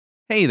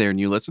Hey there,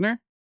 new listener.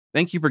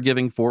 Thank you for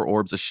giving Four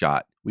Orbs a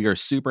shot. We are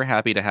super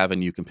happy to have a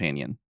new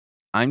companion.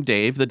 I'm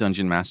Dave, the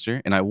Dungeon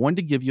Master, and I wanted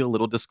to give you a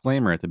little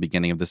disclaimer at the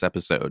beginning of this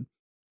episode.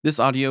 This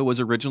audio was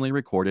originally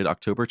recorded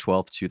October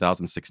 12th,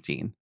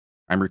 2016.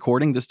 I'm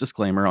recording this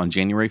disclaimer on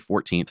January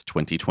 14th,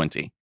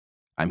 2020.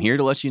 I'm here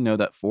to let you know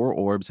that Four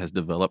Orbs has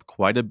developed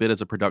quite a bit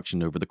as a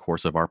production over the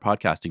course of our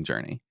podcasting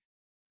journey.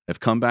 I've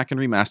come back and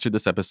remastered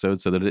this episode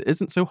so that it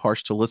isn't so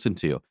harsh to listen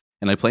to,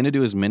 and I plan to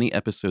do as many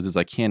episodes as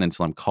I can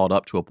until I'm caught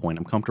up to a point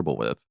I'm comfortable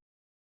with.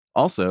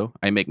 Also,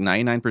 I make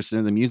 99%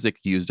 of the music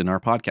used in our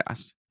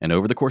podcast, and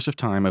over the course of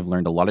time, I've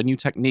learned a lot of new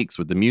techniques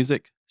with the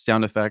music,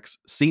 sound effects,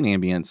 scene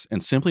ambience,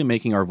 and simply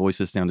making our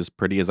voices sound as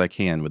pretty as I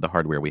can with the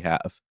hardware we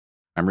have.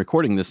 I'm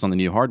recording this on the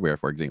new hardware,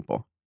 for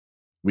example.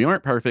 We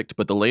aren't perfect,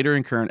 but the later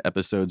and current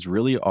episodes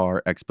really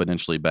are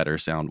exponentially better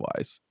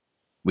sound-wise.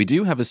 We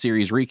do have a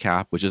series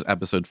recap, which is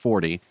episode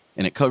 40,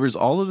 and it covers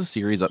all of the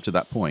series up to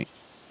that point.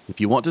 If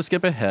you want to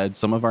skip ahead,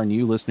 some of our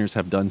new listeners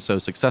have done so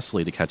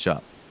successfully to catch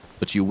up,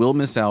 but you will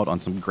miss out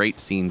on some great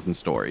scenes and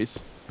stories.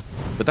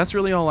 But that's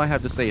really all I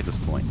have to say at this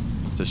point,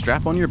 so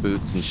strap on your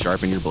boots and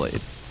sharpen your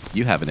blades.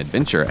 You have an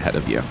adventure ahead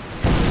of you.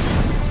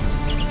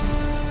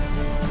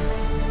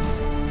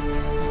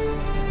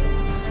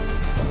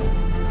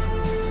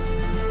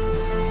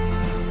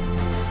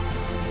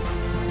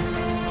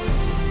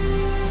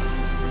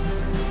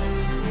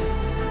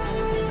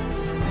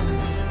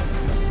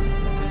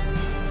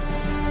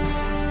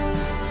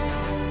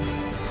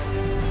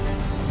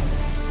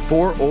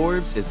 Four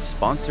Orbs is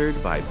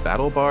sponsored by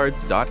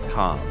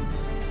BattleBards.com.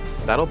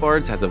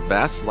 BattleBards has a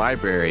vast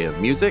library of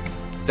music,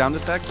 sound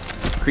effects,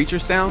 creature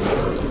sounds,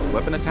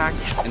 weapon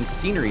attacks, and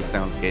scenery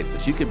soundscapes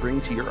that you can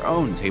bring to your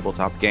own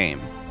tabletop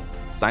game.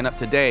 Sign up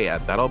today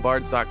at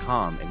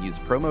BattleBards.com and use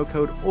promo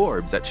code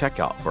ORBS at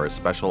checkout for a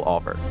special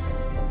offer.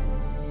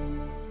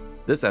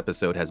 This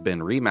episode has been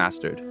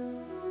remastered.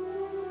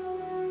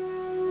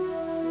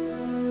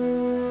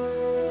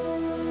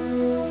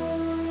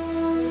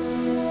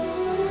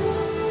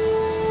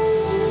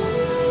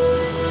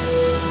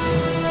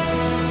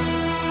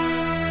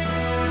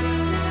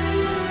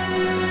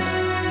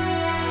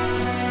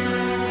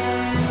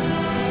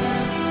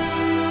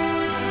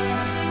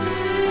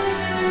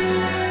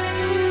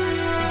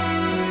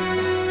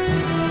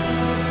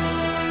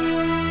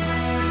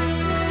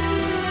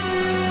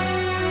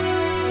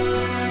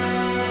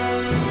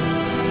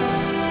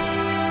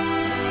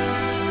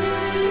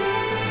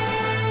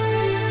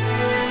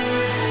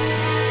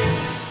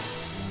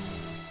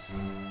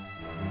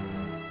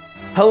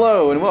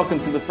 Hello, and welcome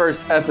to the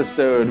first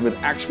episode with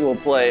actual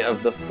play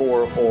of the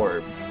Four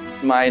Orbs.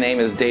 My name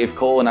is Dave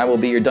Cole, and I will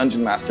be your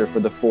Dungeon Master for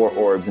the Four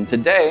Orbs. And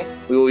today,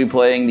 we will be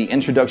playing the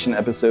introduction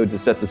episode to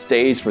set the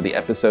stage for the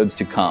episodes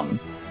to come.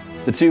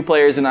 The two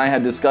players and I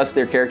had discussed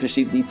their character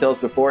sheet details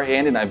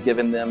beforehand, and I've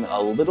given them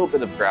a little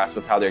bit of grasp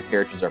of how their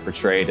characters are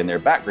portrayed and their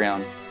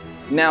background.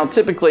 Now,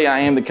 typically, I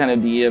am the kind of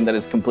DM that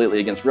is completely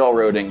against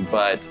railroading,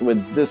 but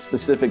with this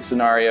specific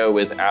scenario,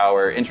 with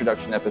our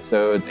introduction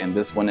episodes and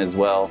this one as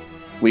well,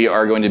 we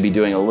are going to be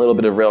doing a little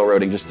bit of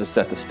railroading just to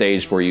set the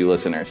stage for you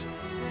listeners.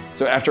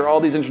 So after all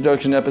these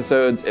introduction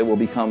episodes, it will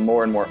become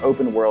more and more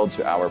open world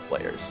to our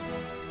players.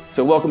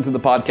 So welcome to the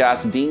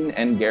podcast, Dean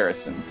and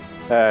Garrison.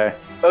 A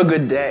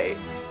good day.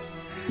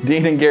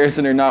 Dean and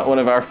Garrison are not one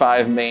of our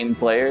 5 main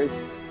players,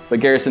 but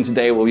Garrison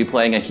today will be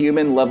playing a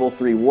human level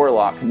 3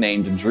 warlock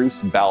named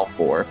Druce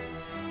Balfour,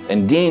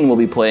 and Dean will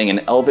be playing an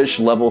elvish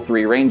level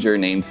 3 ranger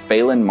named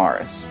Phelan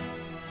Morris.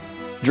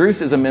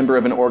 Druce is a member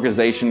of an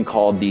organization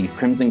called the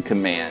Crimson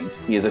Command.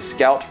 He is a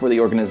scout for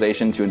the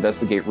organization to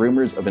investigate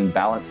rumors of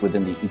imbalance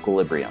within the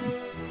Equilibrium.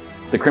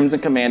 The Crimson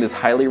Command is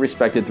highly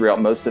respected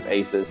throughout most of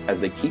ACES as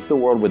they keep the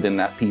world within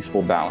that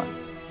peaceful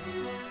balance.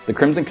 The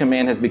Crimson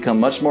Command has become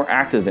much more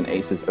active in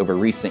ACES over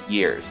recent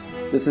years.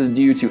 This is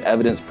due to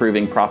evidence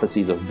proving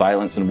prophecies of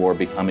violence and war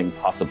becoming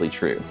possibly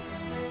true.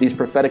 These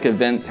prophetic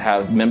events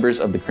have members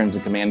of the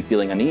Crimson Command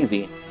feeling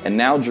uneasy, and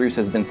now Druce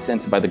has been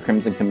sent by the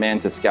Crimson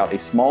Command to scout a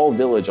small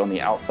village on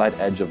the outside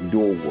edge of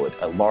Dualwood,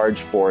 a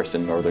large forest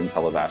in northern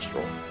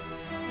Televastral.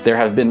 There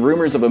have been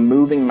rumors of a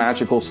moving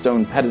magical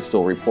stone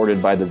pedestal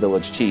reported by the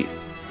village chief,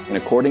 and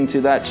according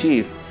to that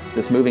chief,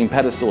 this moving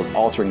pedestal is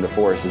altering the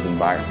forest's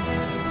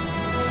environment.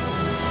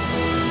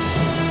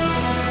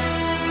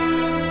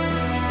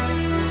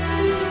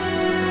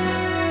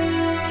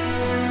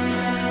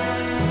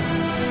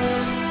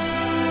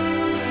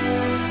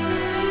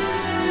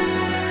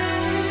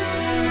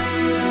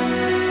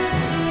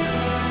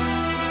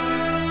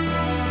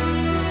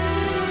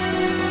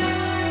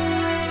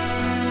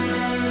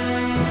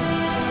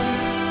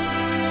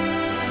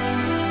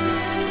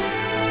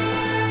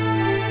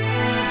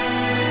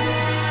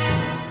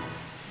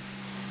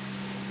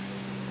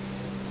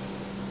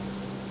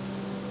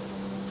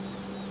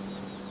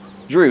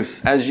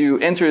 Druce, as you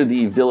enter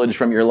the village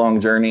from your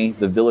long journey,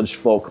 the village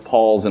folk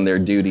pause in their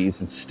duties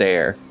and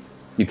stare.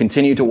 You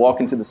continue to walk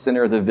into the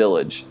center of the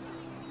village.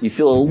 You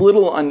feel a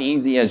little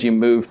uneasy as you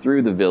move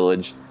through the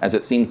village, as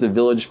it seems the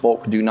village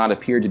folk do not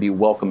appear to be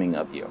welcoming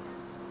of you.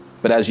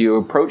 But as you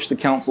approach the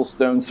council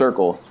stone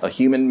circle, a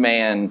human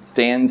man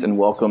stands and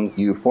welcomes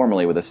you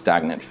formally with a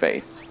stagnant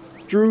face.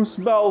 Druce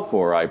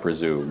Balfour, I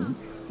presume.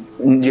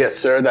 Yes,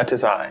 sir, that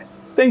is I.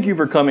 Thank you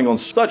for coming on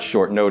such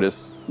short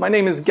notice. My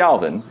name is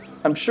Galvin.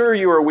 I'm sure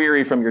you are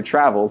weary from your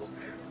travels.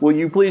 Will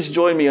you please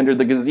join me under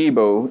the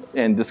gazebo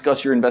and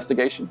discuss your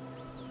investigation?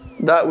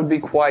 That would be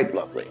quite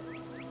lovely.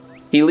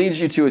 He leads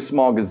you to a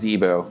small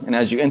gazebo, and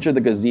as you enter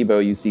the gazebo,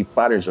 you see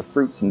platters of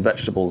fruits and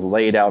vegetables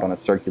laid out on a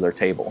circular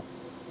table.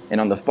 And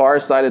on the far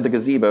side of the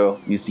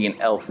gazebo, you see an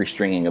elf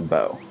restringing a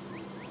bow.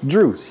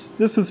 Druce,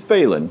 this is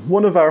Phelan,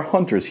 one of our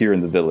hunters here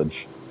in the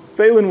village.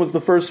 Phelan was the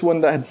first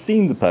one that had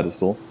seen the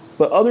pedestal,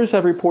 but others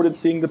have reported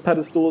seeing the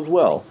pedestal as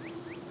well.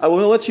 I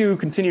will let you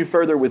continue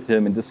further with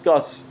him and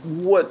discuss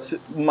what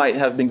might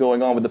have been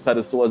going on with the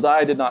pedestal, as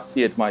I did not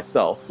see it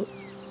myself.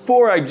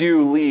 Before I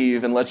do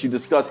leave and let you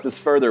discuss this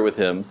further with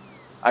him,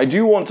 I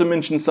do want to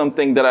mention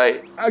something that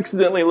I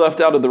accidentally left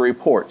out of the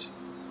report.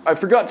 I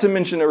forgot to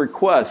mention a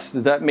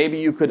request that maybe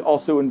you could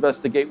also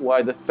investigate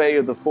why the Fae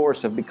of the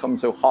Forest have become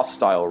so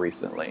hostile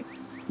recently.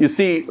 You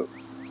see,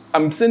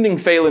 I'm sending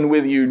Phelan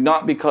with you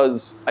not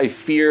because I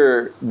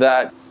fear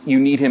that you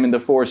need him in the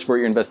Forest for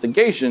your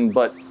investigation,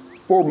 but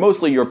for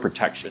mostly your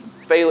protection.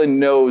 Phelan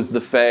knows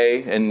the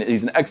Fae, and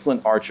he's an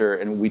excellent archer,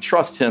 and we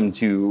trust him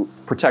to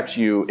protect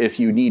you if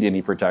you need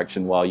any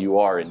protection while you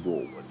are in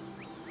Dualwood.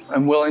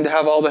 I'm willing to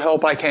have all the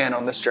help I can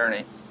on this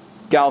journey.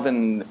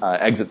 Galvin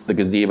exits the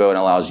gazebo and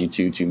allows you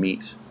to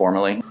meet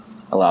formally,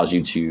 allows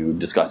you to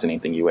discuss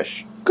anything you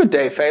wish. Good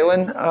day,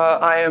 Phelan.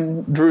 I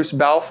am Druce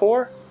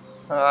Balfour.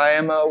 I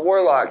am a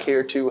warlock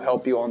here to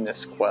help you on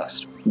this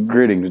quest.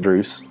 Greetings,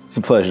 Druce. It's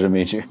a pleasure to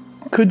meet you.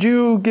 Could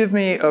you give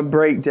me a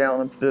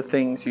breakdown of the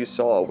things you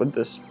saw with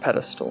this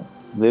pedestal?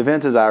 The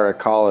event as I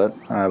recall it,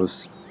 I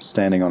was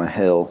standing on a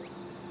hill,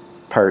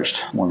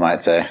 perched, one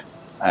might say,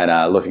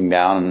 and looking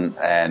down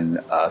and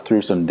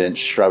through some dense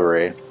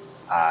shrubbery,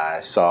 I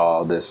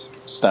saw this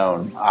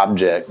stone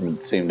object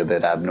that seemed a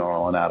bit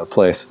abnormal and out of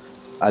place.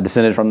 I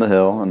descended from the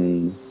hill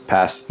and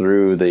passed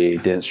through the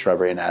dense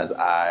shrubbery, and as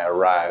I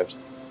arrived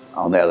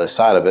on the other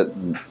side of it,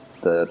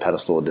 the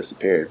pedestal had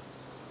disappeared.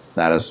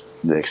 That is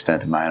the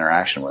extent of my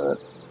interaction with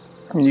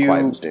it. You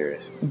Quite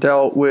mysterious.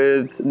 dealt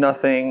with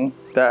nothing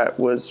that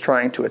was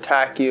trying to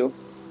attack you.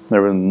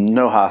 There were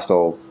no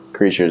hostile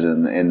creatures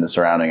in the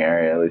surrounding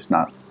area, at least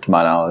not to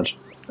my knowledge.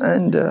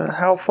 And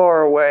how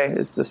far away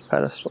is this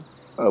pedestal?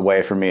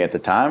 Away from me at the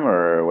time,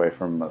 or away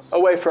from us?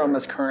 Away from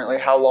us currently.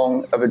 How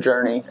long of a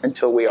journey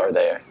until we are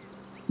there?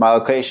 My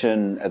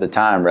location at the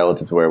time,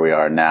 relative to where we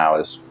are now,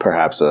 is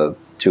perhaps a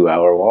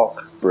 2-hour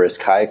walk.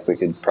 Brisk hike. We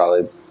could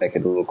probably make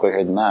it a little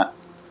quicker than that.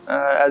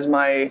 As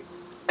my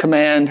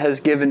command has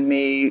given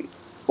me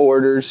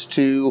orders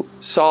to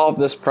solve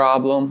this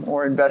problem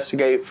or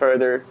investigate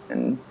further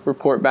and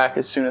report back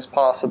as soon as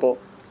possible,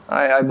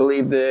 I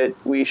believe that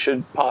we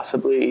should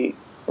possibly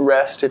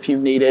rest if you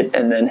need it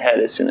and then head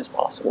as soon as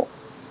possible.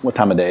 What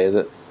time of day is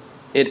it?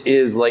 It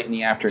is late in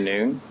the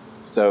afternoon,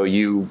 so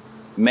you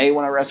may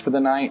want to rest for the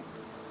night.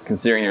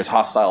 Considering there's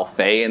hostile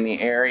Fae in the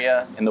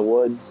area, in the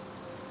woods,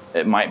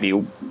 it might be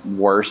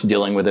worse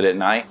dealing with it at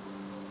night.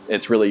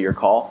 It's really your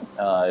call.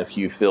 If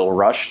you feel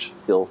rushed,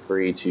 feel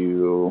free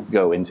to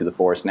go into the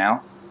forest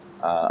now.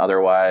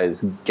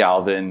 Otherwise,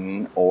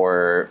 Galvin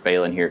or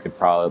Phelan here could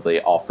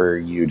probably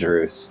offer you,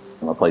 Druce,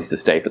 a place to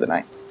stay for the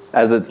night.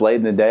 As it's late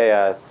in the day,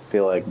 I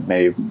feel like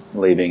maybe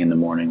leaving in the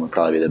morning would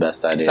probably be the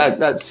best idea.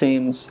 That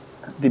seems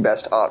the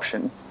best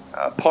option.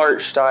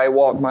 Parched, I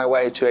walk my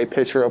way to a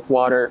pitcher of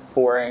water,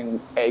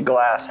 pouring a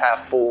glass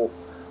half full.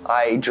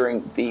 I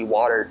drink the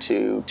water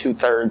to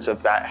 2/3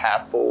 of that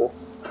half full.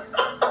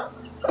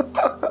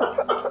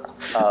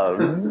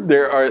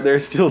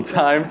 There's still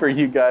time for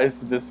you guys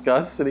to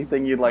discuss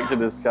anything you'd like to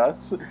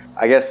discuss.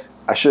 I guess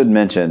I should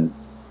mention,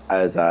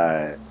 as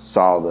I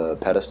saw the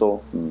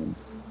pedestal from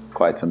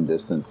quite some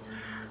distance,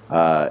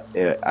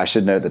 I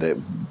should note that it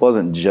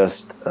wasn't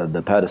just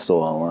the pedestal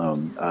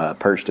alone.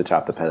 Perched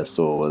atop the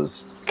pedestal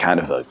was kind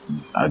of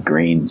a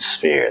green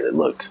sphere that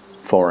looked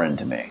foreign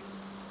to me.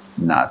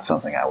 Not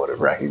something I would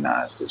have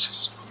recognized. It's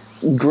just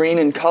Green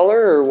in color,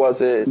 or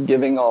was it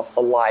giving off a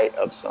light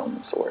of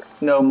some sort?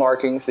 No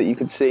markings that you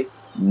could see?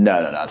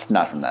 no,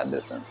 not from that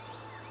distance.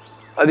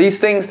 These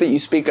things that you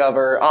speak of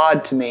are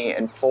odd to me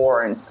and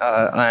foreign.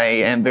 I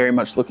am very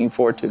much looking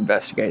forward to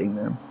investigating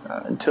them.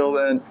 Until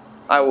then,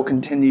 I will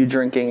continue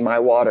drinking my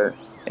water,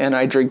 and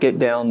I drink it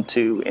down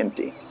to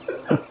empty.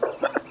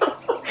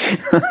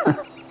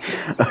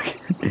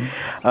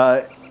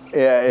 Okay.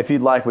 Yeah, if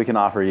you'd like, we can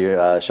offer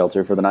you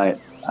shelter for the night,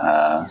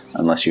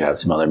 unless you have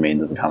some other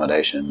means of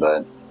accommodation.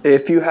 But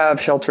If you have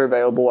shelter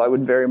available, I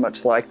would very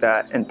much like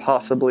that, and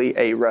possibly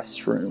a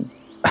restroom.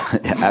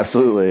 yeah,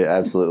 absolutely.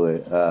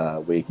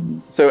 We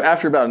can. So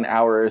after about an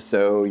hour or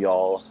so,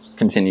 y'all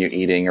continue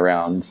eating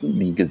around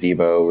the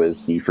gazebo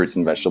with the fruits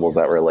and vegetables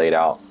that were laid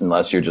out,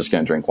 unless you're just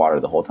going to drink water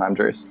the whole time,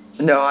 Druce.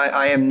 No,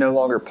 I am no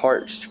longer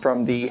parched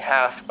from the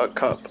half a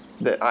cup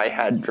that I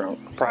had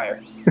drunk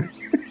prior.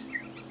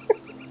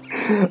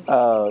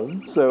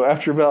 So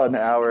after about an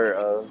hour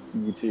of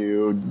you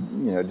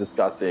two,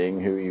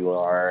 discussing who you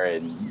are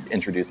and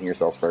introducing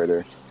yourselves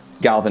further,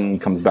 Galvin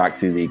comes back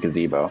to the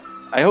gazebo.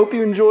 I hope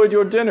you enjoyed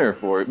your dinner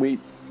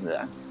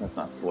that's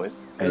not the voice.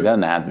 It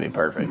doesn't have to be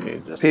perfect.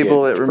 It just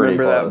People gets that pretty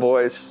remember that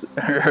close. voice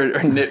are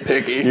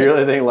nitpicky. You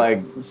really think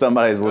like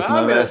somebody's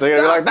listening to this?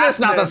 They're like, that's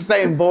not the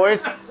same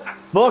voice.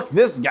 Fuck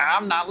this guy.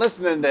 I'm not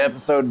listening to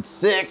episode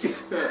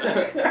 6.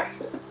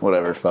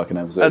 Whatever fucking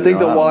episode. I think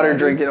the don't water know.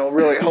 drinking will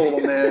really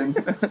hold them in.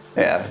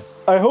 Yeah.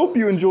 I hope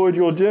you enjoyed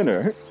your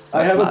dinner.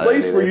 I That's have a not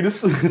place it for either. you to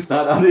sleep. It's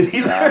not on it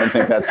either. No, I don't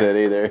think that's it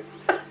either.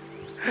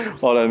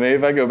 Hold on, maybe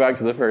if I go back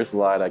to the first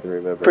slide, I can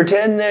remember.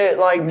 Pretend that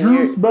like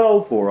Druce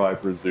Balfour, I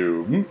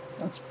presume.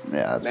 That's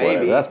Maybe.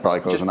 whatever. That's probably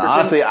close Just enough. pretend-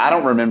 Honestly, I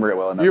don't remember it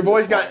well enough. your at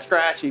voice this got point.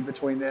 scratchy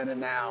between then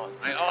and now.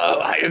 Like,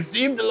 oh, I have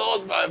seemed to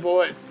lose my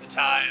voice the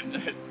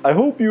time. I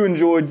hope you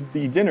enjoyed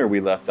the dinner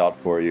we left out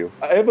for you.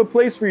 I have a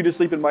place for you to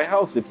sleep in my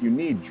house if you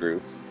need,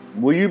 Druce.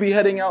 Will you be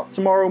heading out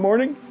tomorrow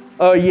morning?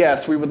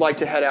 Yes, we would like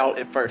to head out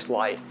at first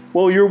light.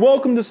 Well, you're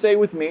welcome to stay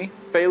with me.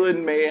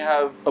 Phelan may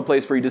have a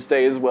place for you to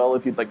stay as well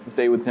if you'd like to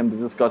stay with him to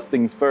discuss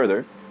things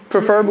further.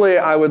 Preferably,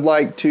 I would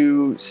like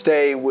to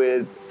stay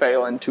with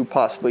Phelan to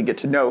possibly get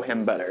to know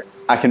him better.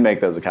 I can make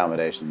those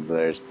accommodations.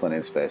 There's plenty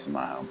of space in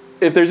my home.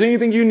 If there's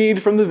anything you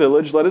need from the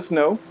village, let us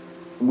know.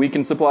 We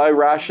can supply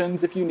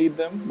rations if you need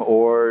them,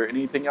 or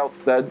anything else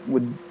that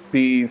would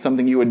be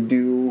something you would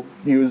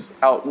use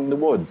out in the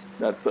woods.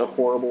 That's a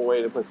horrible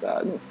way to put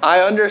that. I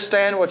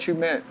understand what you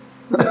meant.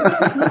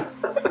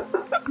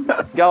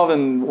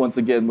 Galvin once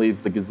again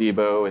leaves the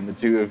gazebo, and the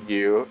two of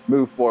you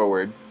move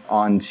forward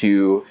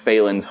onto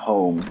Phelan's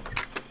home.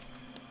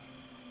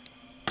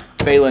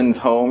 Phelan's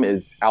home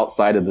is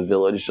outside of the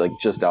village, like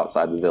just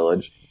outside the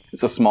village.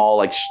 It's a small,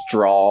 like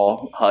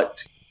straw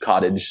hut,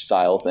 cottage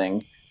style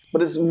thing,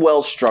 but it's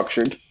well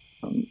structured.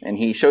 And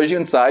he shows you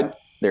inside.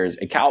 There's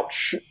a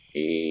couch,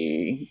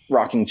 a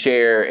rocking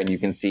chair, and you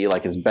can see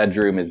like his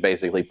bedroom is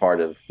basically part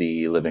of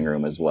the living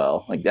room as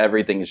well. Like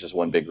everything is just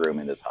one big room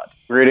in this hut.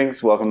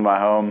 Greetings, welcome to my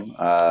home.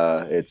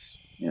 It's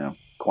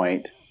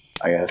quaint,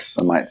 I guess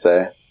I might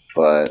say,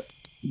 but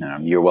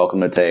you're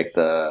welcome to take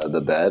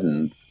the bed,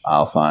 and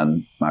I'll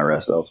find my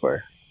rest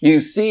elsewhere.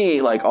 You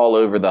see, like, all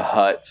over the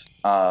hut,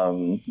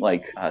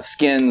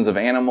 skins of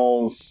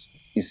animals.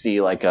 You see,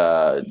 like,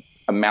 a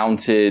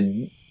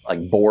mounted,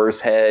 like,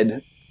 boar's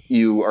head.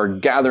 You are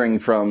gathering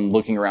from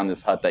looking around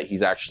this hut that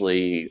he's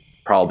actually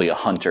probably a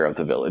hunter of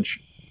the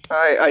village.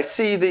 I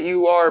see that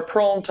you are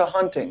prone to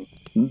hunting.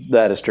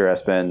 That is true. I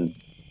spend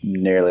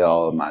nearly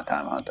all of my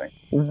time hunting.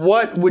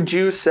 What would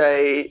you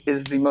say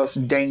is the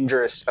most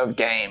dangerous of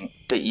game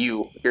that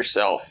you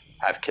yourself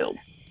have killed?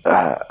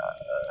 I'm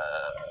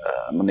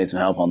gonna need some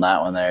help on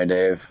that one there,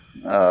 Dave.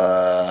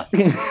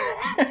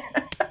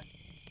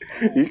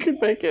 You could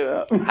make it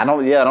up. I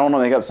don't want to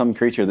make up some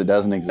creature that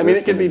doesn't exist. I mean,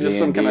 it could be in the just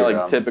some kind D&D of, like,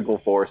 realm. typical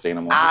forest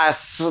animal. I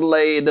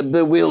slay the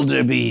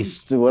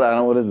bewilderbeast.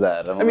 What is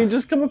that? I mean,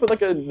 just come up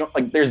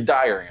with, there's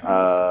dire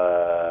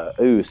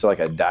animals. so like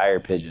a dire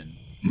pigeon.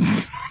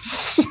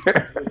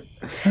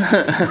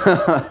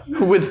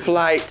 With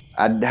flight.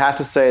 I'd have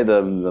to say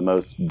the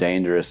most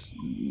dangerous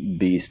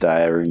beast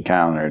I ever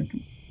encountered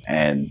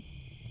and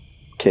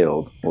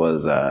killed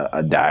was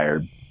a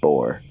dire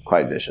boar.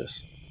 Quite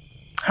vicious.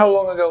 How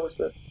long ago was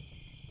this?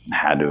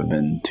 Had to have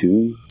been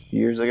 2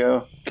 years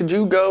ago. Could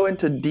you go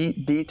into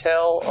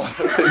detail on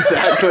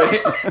exactly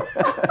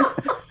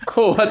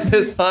what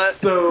this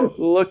hunt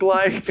looked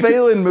like?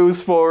 Phelan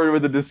moves forward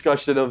with a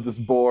discussion of this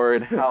boar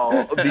and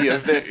how the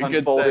event Good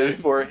unfolded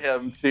save. for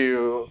him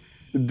to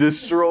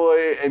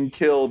destroy and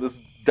kill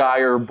this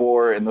dire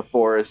boar in the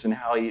forest, and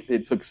how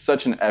it took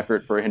such an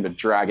effort for him to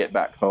drag it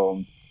back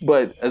home.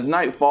 But as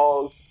night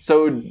falls,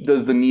 so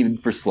does the need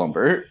for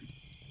slumber.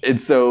 And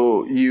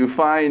so you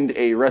find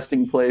a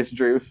resting place,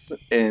 Druce,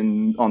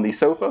 on the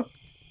sofa.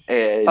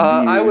 And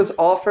I was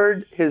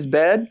offered his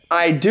bed.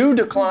 I do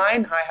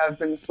decline. I have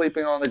been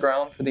sleeping on the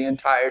ground for the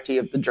entirety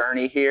of the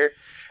journey here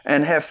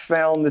and have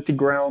found that the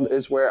ground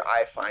is where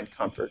I find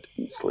comfort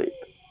and sleep.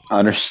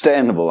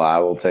 Understandable. I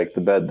will take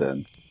the bed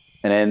then.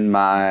 And in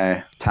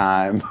my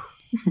time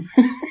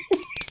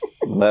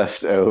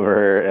left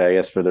over, I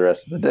guess for the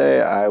rest of the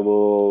day, I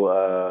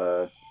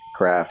will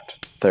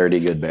craft 30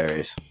 good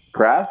berries.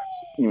 craft?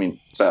 You mean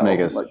spell?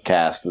 Just make a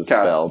cast the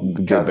spell.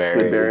 Good cast berry.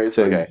 good berries,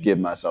 To okay. give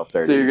myself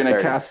 30. So you're going to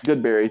 30. cast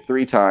good berry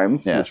 3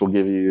 times, Yes. which will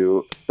give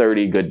you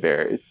 30 good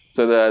berries.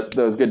 So that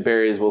those good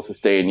berries will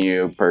sustain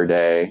you per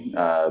day,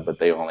 but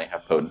they only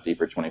have potency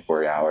for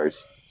 24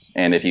 hours.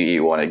 And if you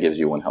eat one, it gives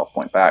you 1 health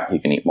point back. You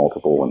can eat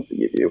multiple ones to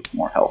give you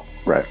more health.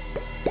 Right.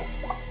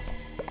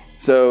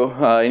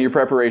 So in your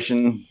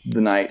preparation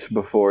the night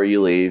before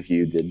you leave,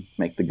 you did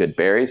make the good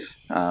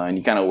berries, and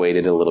you kind of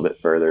waited a little bit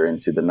further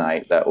into the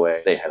night. That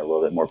way they had a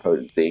little bit more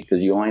potency,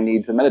 because you only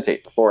need to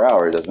meditate for 4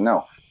 hours as an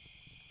elf.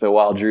 So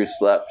while Drew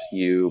slept,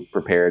 you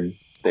prepared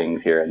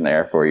things here and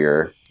there for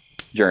your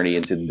journey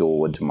into the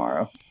Dualwood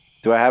tomorrow.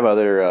 Do I have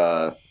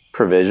other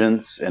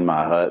provisions in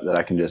my hut that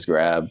I can just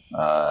grab?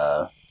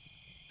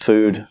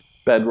 Food,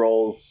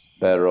 bedrolls.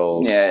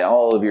 Bedrolls. Yeah,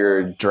 all of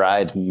your...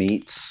 Dried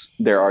meats.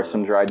 There are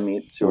some dried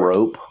meats. Sure.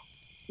 Rope.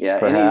 Yeah,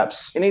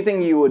 perhaps.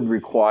 Anything you would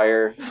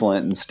require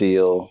Flint and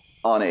steel.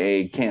 on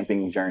a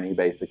camping journey,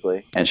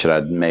 basically. And should I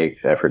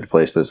make effort to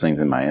place those things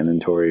in my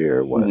inventory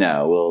or what?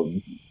 No,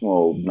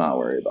 we'll not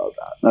worry about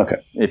that. Okay.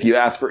 If you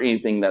ask for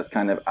anything that's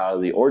kind of out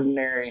of the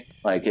ordinary,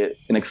 like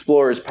an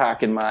explorer's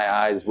pack in my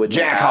eyes would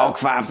Jackhawk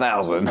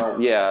 5000. Oh,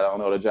 yeah, I don't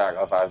know what a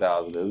Jackhawk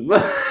 5000 is,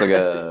 but It's like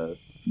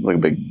a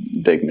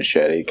big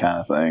machete kind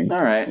of thing.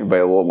 all right.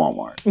 Available at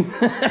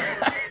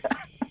Walmart.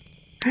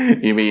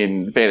 You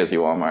mean Fantasy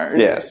Walmart?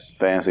 Yes,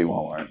 fancy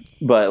Walmart.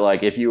 But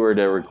like, if you were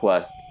to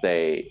request,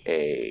 say,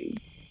 a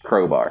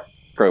crowbar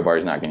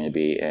is not going to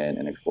be in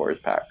an explorer's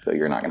pack, so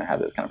you're not going to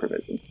have those kind of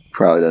provisions.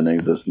 Probably doesn't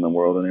exist in the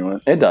world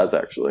anyways. It does,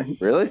 actually.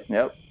 Really?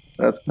 Yep.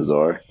 That's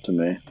bizarre to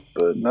me,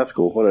 but that's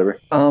cool. Whatever.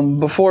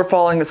 Before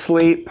falling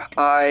asleep,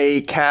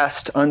 I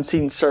cast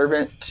Unseen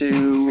Servant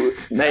to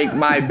make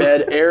my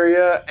bed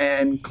area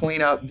and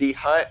clean up the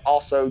hut,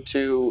 also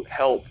to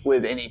help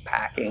with any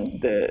packing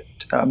that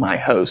my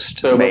host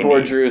So may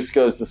before need. Druce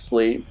goes to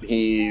sleep,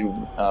 he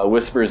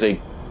whispers a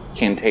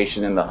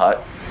cantation in the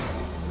hut.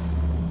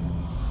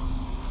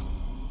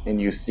 And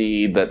you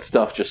see that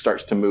stuff just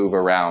starts to move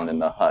around in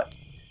the hut.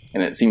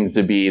 And it seems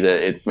to be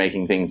that it's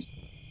making things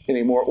in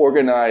a more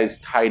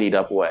organized, tidied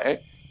up way.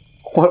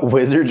 What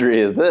wizardry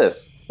is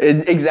this?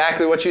 It's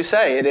exactly what you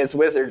say. It is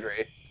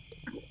wizardry.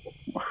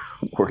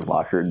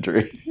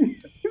 Warlockerdry.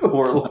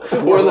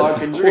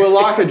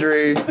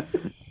 Warlockadry.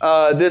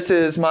 This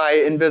is my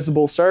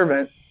invisible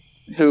servant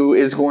who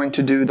is going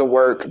to do the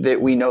work that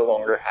we no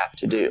longer have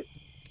to do.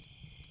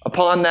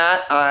 Upon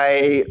that,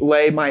 I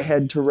lay my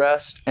head to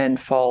rest and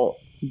fall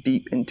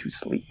deep into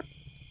sleep.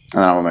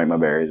 And I'm gonna make my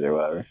berries or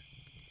whatever.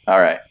 All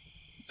right.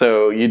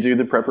 So you do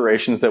the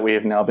preparations that we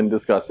have now been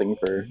discussing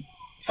for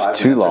 5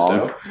 Too minutes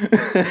long. or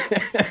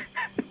so.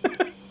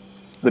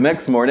 The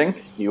next morning,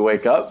 you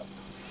wake up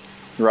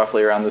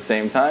roughly around the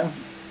same time.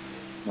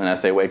 When I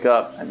say wake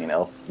up, I mean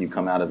Elf, you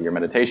come out of your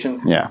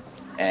meditation. Yeah.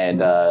 And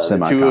the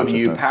two of you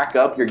Semi-consciousness. pack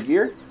up your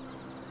gear,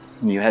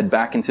 and you head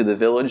back into the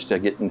village to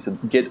get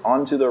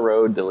onto the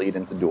road to lead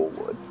into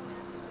Dualwood.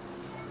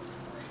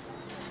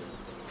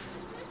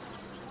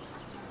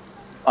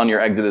 On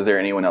your exit, is there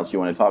anyone else you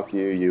want to talk to?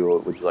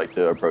 Would you like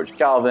to approach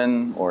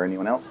Galvin or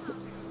anyone else?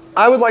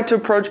 I would like to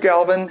approach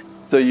Galvin.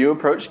 So you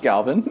approach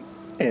Galvin,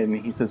 and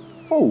he says,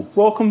 "Oh,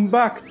 welcome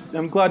back.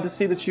 I'm glad to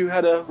see that you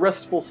had a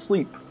restful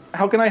sleep.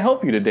 How can I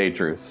help you today,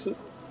 Druce?"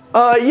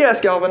 Yes,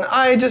 Galvin.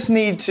 I just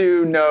need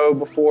to know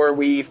before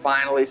we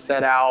finally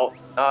set out,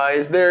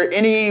 is there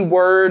any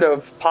word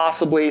of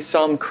possibly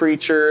some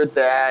creature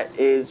that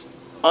is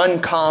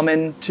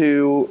uncommon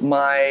to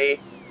my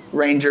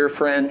ranger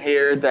friend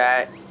here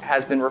that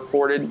has been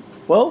reported?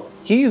 Well,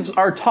 he's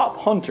our top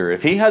hunter.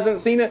 If he hasn't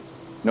seen it,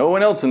 no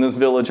one else in this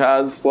village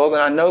has. Well,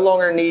 then I no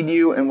longer need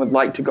you and would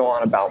like to go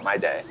on about my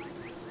day.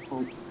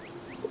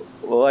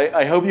 Well,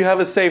 I hope you have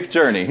a safe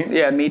journey.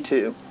 Yeah, me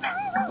too.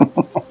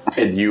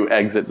 And you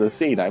exit the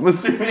scene, I'm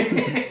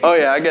assuming. Oh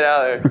yeah, I get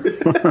out of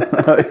there.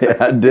 Oh, yeah,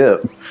 I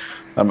dip.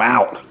 I'm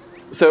out.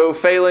 So,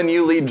 Phelan,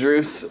 you lead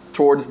Druce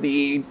towards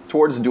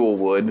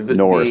Dualwood.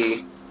 North.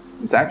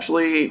 It's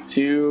actually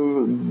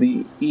to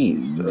the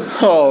east.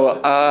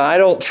 Oh, I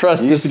don't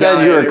trust You this said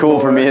guy you were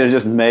cool for anymore. me to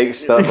just make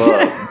stuff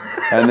up.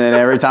 And then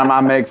every time I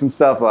make some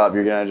stuff up,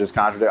 you're going to just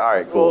contradict. All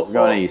right, cool. We're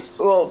going east.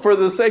 Well, for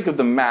the sake of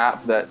the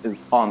map that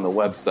is on the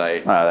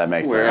website. Oh, that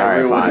makes sense. Where All right,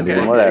 everyone fine, is dude.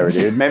 looking. Whatever,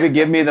 dude. Maybe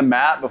give me the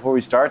map before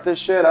we start this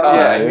shit. I don't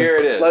Yeah, know. here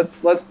it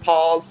is. Let's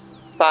pause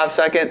 5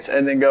 seconds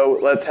and then go.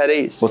 Let's head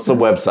east. What's the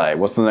website?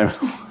 What's the name?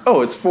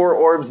 Oh, it's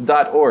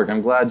 4orbs.org.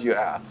 I'm glad you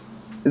asked.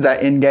 Is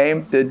that in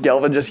game? Did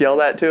Galvin just yell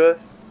that to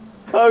us?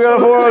 Oh, go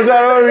to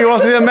 4orbs.org. You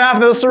want to see the map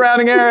of the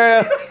surrounding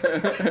area?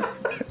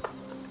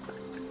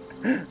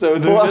 So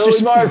the Pull out your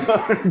village-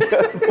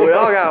 smartphone. We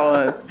all got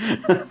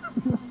one.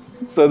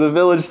 So the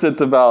village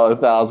sits about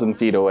 1,000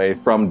 feet away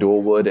from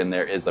Dualwood, and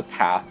there is a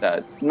path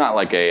that, not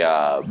like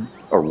a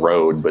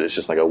road, but it's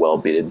just like a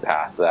well-beaten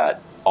path that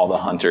all the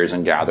hunters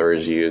and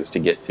gatherers use to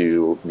get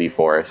to the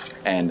forest.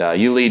 And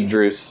you lead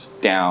Druce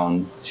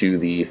down to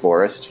the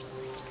forest.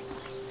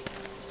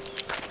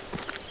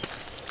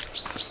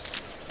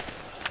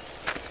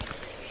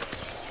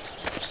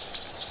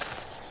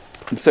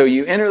 So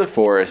you enter the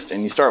forest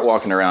and you start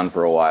walking around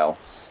for a while.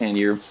 And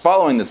you're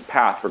following this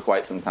path for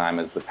quite some time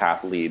as the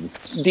path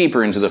leads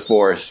deeper into the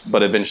forest,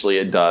 but eventually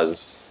it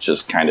does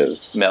just kind of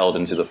meld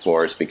into the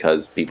forest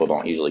because people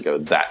don't usually go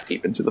that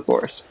deep into the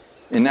forest.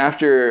 And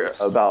after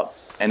about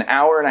an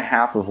hour and a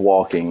half of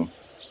walking,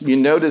 you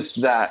notice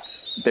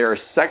that there are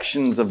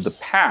sections of the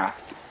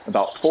path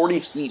about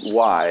 40 feet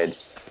wide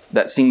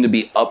that seem to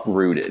be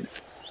uprooted.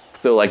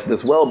 So like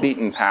this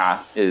well-beaten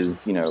path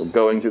is,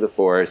 going through the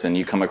forest and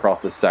you come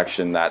across this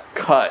section that's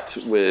cut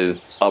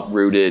with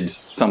uprooted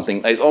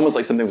something. It's almost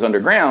like something was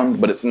underground,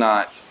 but it's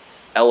not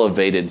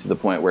elevated to the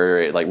point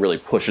where it like really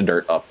pushed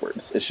dirt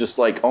upwards. It's just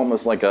like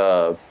almost like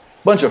a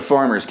bunch of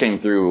farmers came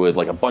through with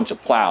like a bunch of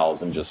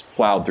plows and just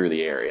plowed through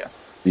the area.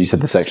 You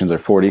said the sections are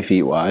 40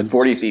 feet wide.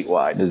 40 feet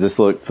wide. Does this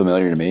look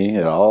familiar to me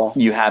at all?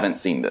 You haven't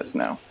seen this,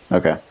 no.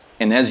 Okay.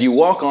 And as you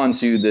walk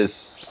onto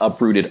this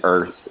uprooted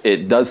earth,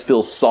 it does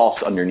feel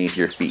soft underneath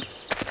your feet.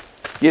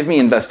 Give me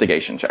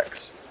investigation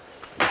checks.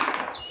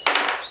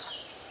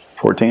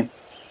 14.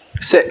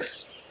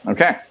 6.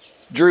 Okay.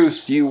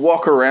 Druce, you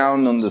walk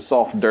around on the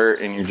soft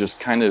dirt and you're just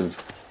kind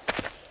of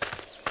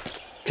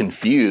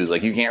confused.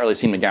 Like, you can't really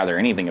seem to gather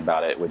anything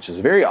about it, which is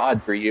very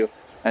odd for you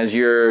as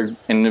you're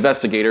an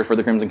investigator for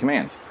the Crimson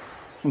Command.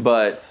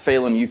 But,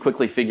 Phelan, you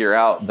quickly figure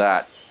out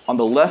that on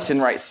the left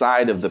and right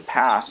side of the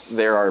path,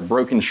 there are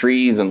broken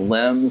trees and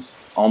limbs,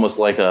 almost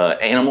like an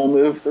animal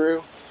moved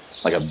through,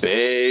 like a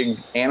big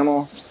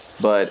animal.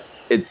 But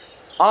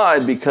it's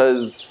odd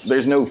because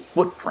there's no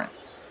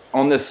footprints.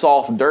 On this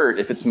soft dirt,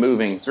 if it's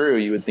moving through,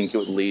 you would think it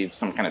would leave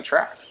some kind of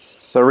tracks.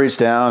 So I reach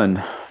down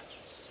and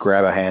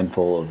grab a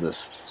handful of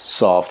this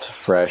soft,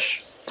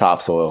 fresh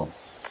topsoil,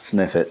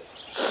 sniff it.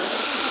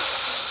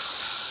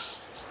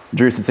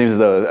 Druce, it seems as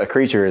though a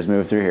creature has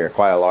moved through here,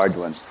 quite a large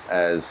one,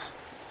 as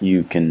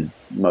you can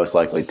most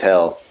likely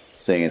tell,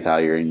 seeing as how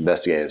your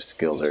investigative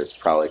skills are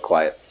probably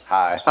quite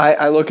high.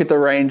 I look at the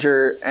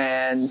ranger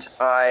and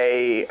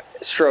I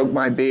stroke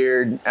my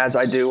beard as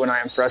I do when I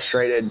am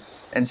frustrated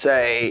and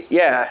say,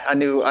 "Yeah, I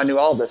knew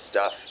all this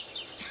stuff."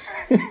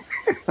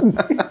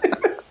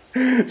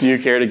 Do you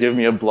care to give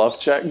me a bluff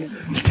check?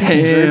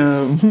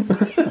 Damn.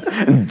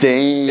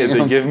 Is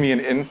it give me an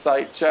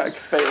insight check,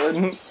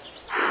 Phelan?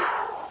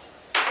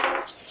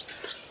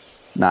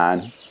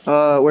 9.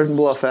 Where's the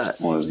bluff at?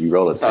 Well, you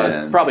rolled a 10.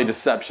 It's probably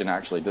deception,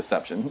 actually.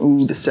 Deception.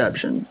 Ooh,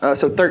 deception.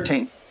 So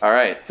 13. All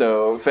right,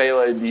 so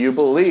Phelan, you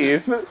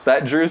believe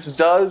that Druce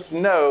does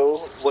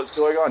know what's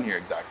going on here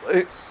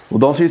exactly. Well,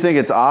 don't you think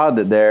it's odd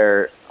that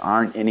there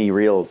aren't any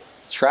real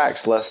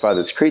tracks left by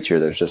this creature?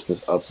 There's just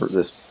this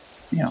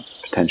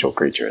potential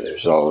creature.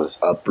 There's all this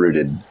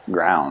uprooted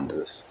ground,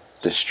 this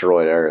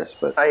destroyed earth.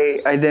 But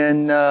I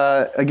then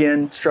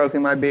again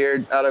stroking my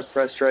beard out of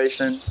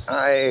frustration.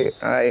 I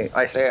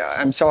say,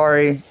 "I'm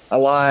sorry. I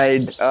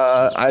lied.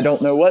 I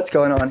don't know what's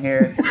going on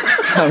here.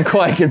 I'm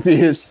quite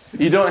confused."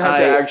 You don't have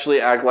to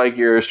actually act like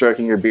you're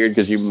stroking your beard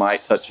because you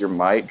might touch your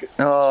mic.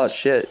 Oh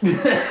shit.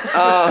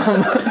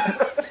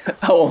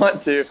 I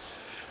want to.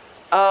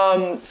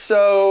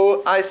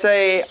 So I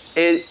say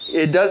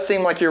it does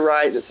seem like you're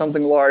right that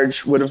something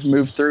large would have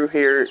moved through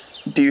here.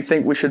 Do you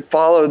think we should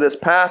follow this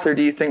path, or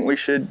do you think we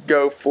should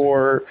go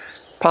for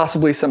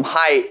possibly some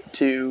height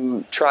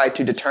to try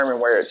to determine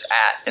where it's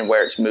at and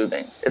where it's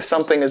moving? If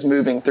something is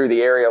moving through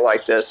the area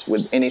like this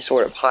with any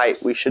sort of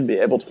height, we should be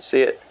able to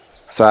see it.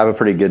 so I have a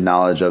pretty good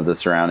knowledge of the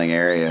surrounding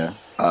area.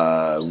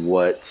 Are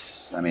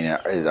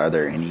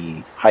there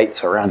any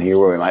heights around here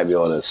where we might be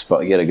able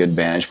to get a good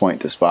vantage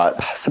point to spot?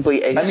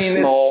 Possibly a it's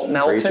small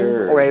mountain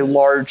creature or a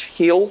large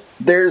hill.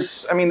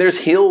 There's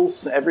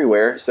hills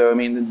everywhere, so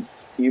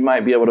you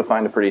might be able to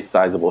find a pretty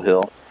sizable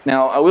hill.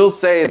 Now, I will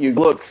say, you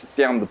look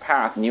down the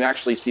path and you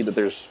actually see that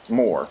there's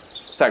more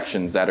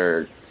sections that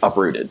are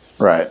uprooted.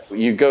 Right.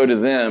 You go to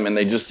them and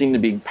they just seem to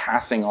be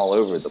passing all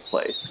over the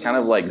place, kind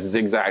of like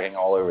zigzagging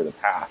all over the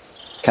path.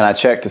 Can I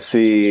check to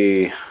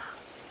see,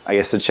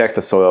 to check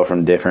the soil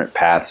from different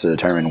paths to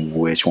determine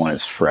which one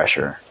is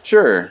fresher?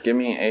 Sure, give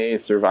me a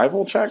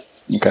survival check.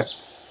 Okay.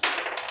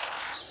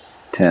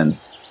 10.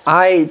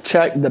 I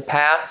check the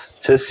paths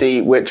to see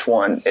which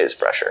one is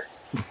fresher.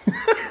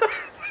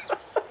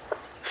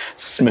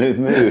 Smooth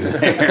move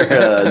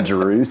there,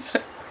 Druce.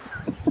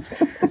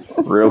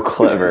 Real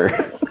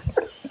clever.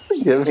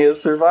 Give me a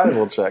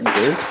survival check,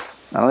 Druce.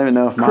 I don't even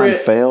know if mine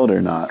Crit. failed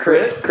or not.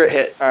 Crit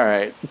hit. All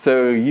right,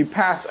 so you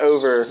pass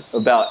over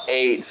about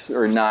 8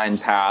 or 9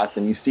 paths,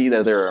 and you see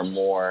that there are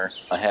more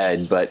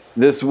ahead. But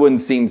this one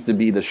seems to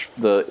be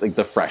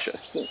the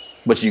freshest.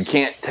 But you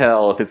can't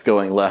tell if it's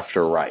going left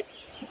or right.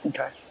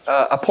 Okay.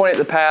 I point at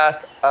the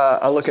path.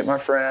 I look at my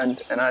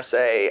friend and I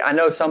say, "I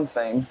know some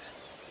things.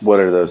 What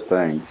are those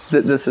things?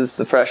 That this is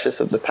the freshest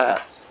of the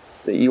paths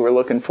that you were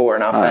looking for,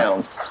 and I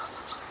found."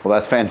 Well,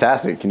 that's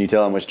fantastic. Can you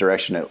tell them which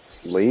direction it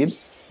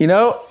leads?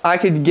 I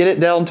could get it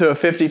down to a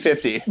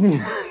 50-50.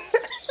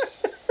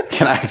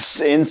 Can I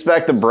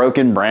inspect the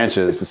broken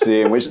branches to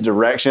see in which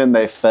direction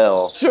they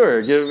fell?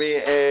 Sure, give me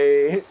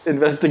a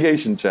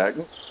investigation check.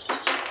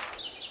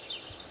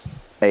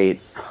 8.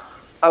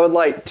 I would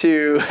like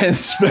to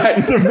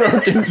inspect the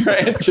broken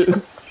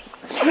branches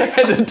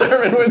and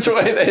determine which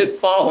way they had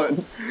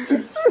fallen.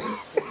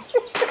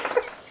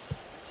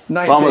 19.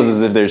 It's almost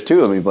as if there's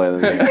two of me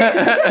playing the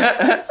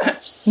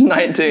game.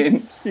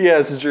 19.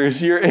 Yes,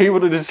 Druce, you're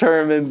able to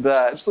determine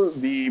that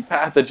the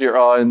path that you're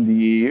on,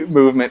 the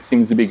movement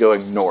seems to be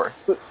going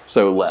north,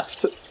 so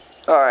left.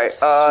 All right.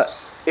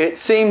 It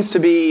seems to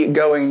be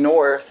going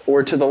north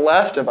or to the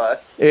left of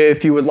us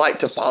if you would like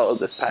to follow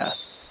this path.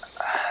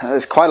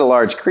 It's quite a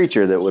large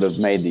creature that would have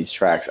made these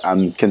tracks.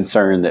 I'm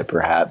concerned that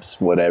perhaps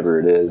whatever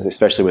it is,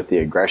 especially with the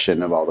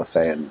aggression of all the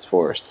Fae in this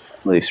forest,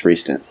 at least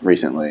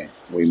recently,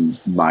 we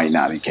might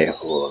not be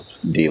capable of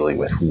dealing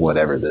with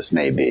whatever this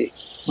may be.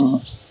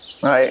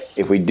 Right.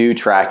 If we do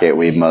track it,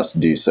 we must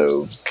do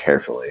so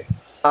carefully.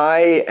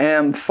 I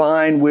am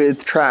fine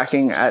with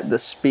tracking at the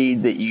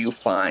speed that you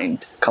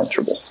find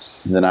comfortable.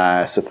 Then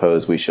I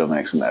suppose we shall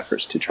make some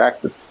efforts to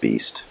track this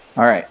beast.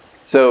 All right.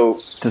 So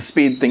to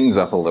speed things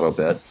up a little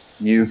bit,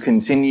 you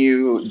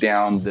continue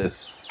down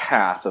this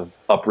path of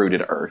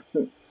uprooted earth,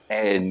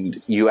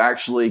 and you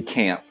actually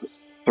camp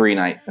 3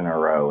 nights in a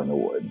row in the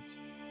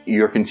woods.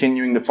 You're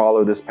continuing to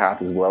follow this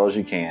path as well as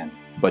you can,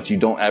 but you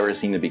don't ever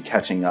seem to be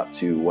catching up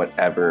to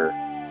whatever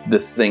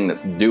this thing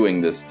that's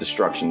doing this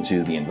destruction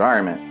to the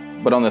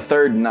environment. But on the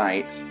 3rd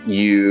night,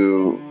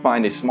 you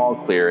find a small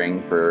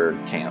clearing for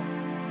camp,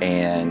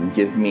 and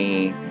give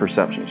me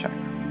perception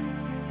checks.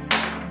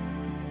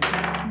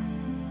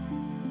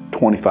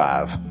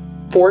 25.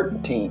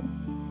 14.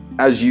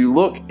 As you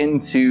look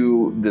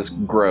into this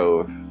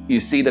grove, you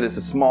see that it's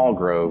a small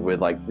grove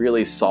with like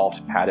really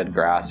soft padded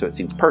grass, so it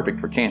seems perfect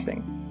for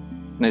camping.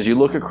 And as you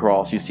look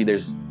across, you see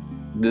there's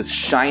this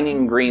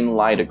shining green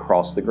light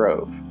across the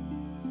grove.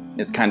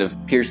 It's kind of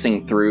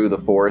piercing through the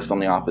forest on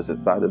the opposite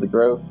side of the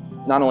grove.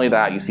 Not only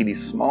that, you see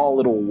these small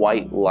little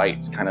white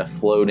lights kind of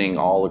floating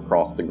all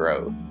across the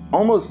grove.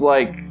 Almost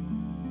like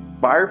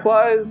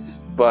fireflies,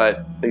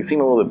 but they seem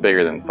a little bit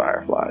bigger than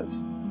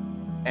fireflies.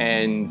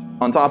 And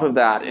on top of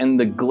that, in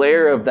the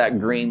glare of that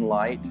green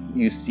light,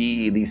 you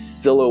see the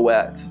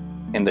silhouette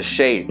in the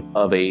shape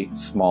of a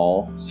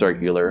small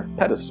circular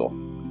pedestal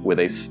with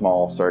a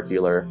small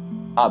circular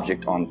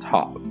object on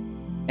top.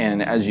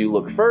 And as you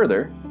look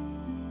further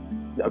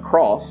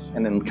across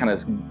and then kind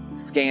of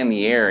scan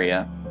the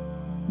area,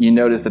 you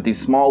notice that these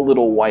small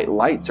little white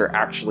lights are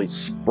actually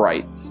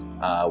sprites,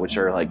 which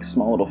are like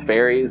small little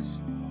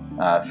fairies,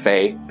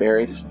 fae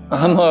fairies.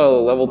 I'm a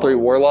level 3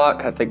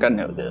 warlock. I think I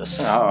know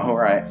this. Oh,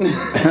 right.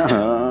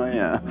 Oh,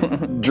 yeah.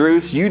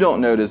 Druce, you don't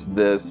notice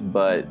this,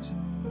 but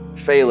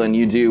Phelan,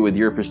 you do with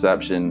your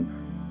perception.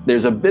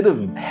 There's a bit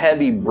of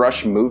heavy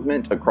brush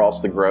movement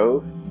across the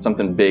grove.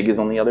 Something big is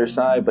on the other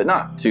side, but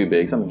not too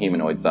big, something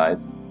humanoid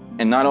size.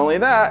 And not only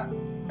that,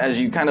 as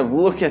you kind of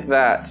look at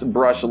that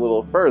brush a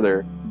little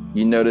further,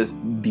 you notice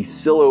the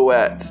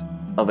silhouette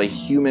of a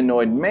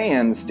humanoid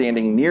man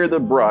standing near the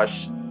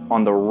brush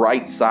on the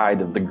right side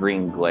of the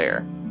green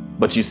glare.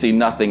 But you see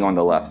nothing on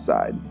the left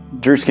side.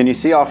 Druce, can you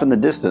see off in the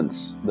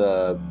distance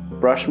the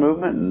brush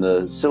movement and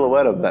the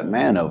silhouette of that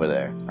man over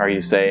there? Are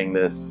you saying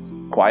this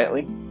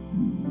quietly?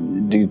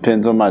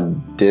 Depends on my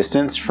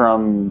distance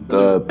from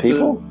the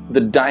people?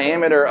 The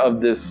diameter of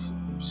this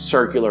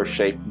circular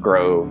shaped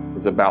grove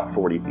is about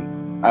 40 feet.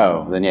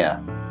 Oh, then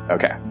yeah.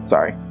 Okay,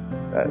 sorry.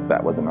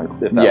 That wasn't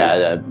if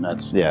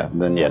that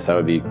then yes, I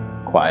would be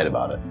quiet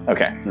about it.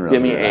 Okay, Really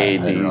give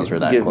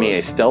me give me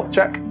a stealth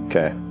check.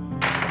 Okay.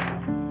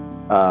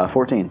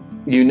 14.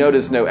 You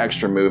notice no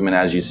extra movement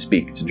as you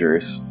speak to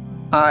Druce.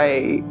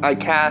 I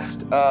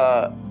cast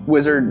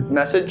wizard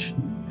message,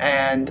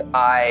 and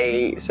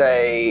I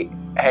say,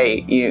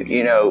 hey,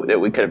 you know that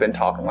we could have been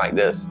talking like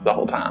this the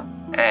whole time.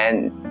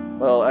 And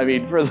Well, I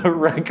mean, for the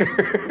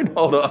record,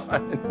 hold on.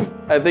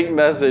 I think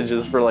message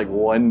is for like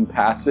one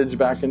passage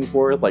back and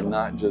forth, like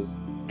not just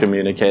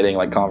communicating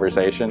like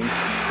conversations.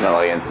 Not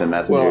like instant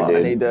messenger, well,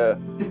 dude.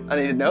 I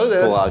need to know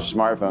this. Pull out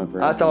your smartphone for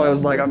I instant thought it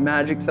was messenger. like a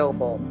magic cell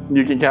phone.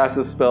 You can cast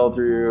a spell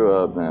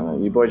through,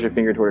 you point your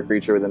finger toward a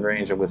creature within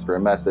range and whisper a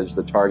message.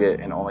 The target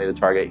and only the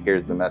target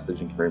hears the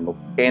message and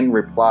can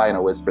reply in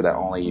a whisper that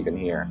only you can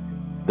hear.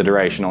 The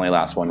duration only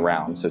lasts 1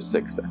 round, so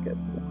 6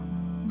 seconds.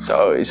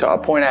 So I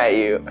point at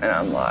you, and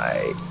I'm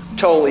like,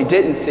 totally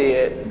didn't see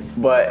it,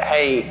 but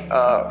hey,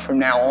 from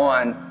now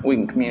on, we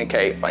can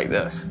communicate like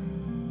this.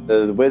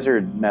 The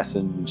wizard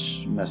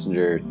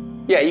messenger.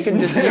 Yeah, you can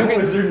just,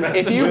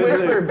 if you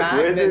whisper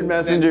back, Wizard then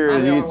messenger,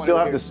 I'm the only you'd one still who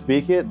have to hears.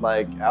 speak it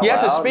like out You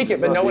have to loud? speak it,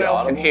 It's but no supposed one to be else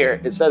can audible? hear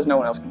it. It says no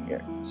one else can hear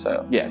it.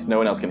 So Yes, no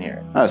one else can hear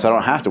it. Oh, so I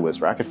don't have to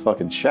whisper. I could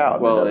fucking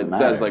shout. Well, doesn't it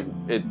says matter.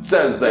 it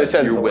says that it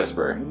says you the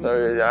whisper.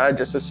 So I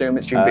just assume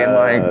it's you being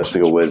like, it's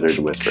like a wizard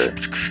whisper.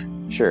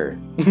 Sure.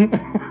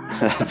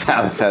 That's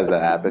how this has to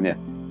happen, yeah.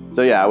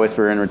 So yeah, I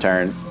whisper in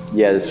return.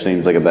 Yeah, this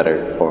seems like a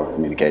better form of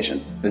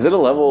communication. Is it a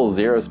level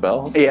 0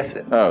 spell? yes,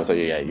 it is. Oh, so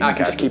yeah, you I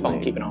can cast just keep as on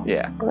many. keeping on.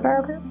 Yeah.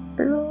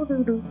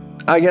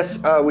 I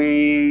guess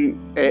we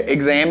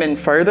examine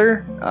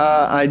further.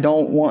 I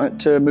don't want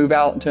to move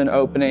out into an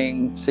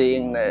opening,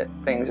 seeing that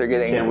things are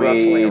getting Can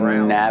rustling we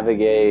around.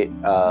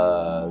 navigate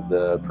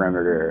the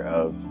perimeter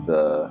of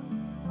the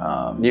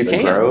You the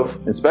can, grove?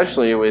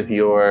 especially with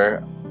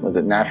your, was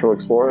it Natural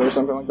Explorer or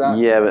something like that?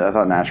 Yeah, but I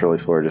thought Natural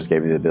Explorer just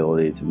gave you the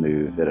ability to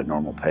move at a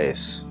normal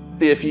pace.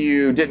 If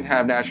you didn't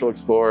have Natural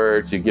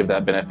Explorer to give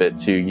that benefit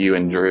to you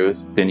and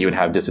Druce, then you would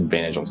have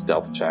disadvantage on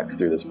stealth checks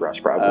through this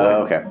brush, probably.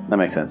 Okay, that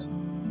makes sense.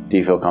 Do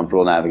you feel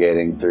comfortable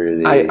navigating through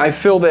the... I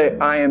feel that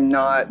I am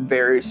not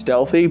very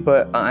stealthy,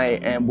 but I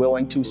am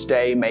willing to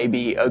stay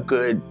maybe a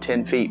good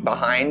 10 feet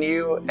behind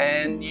you,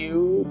 and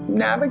you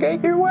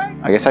navigate your way.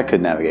 I guess I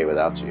could navigate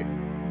without you.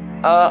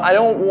 I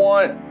don't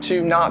want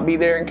to not be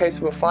there in case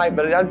of a fight,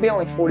 but I'd be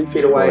only 40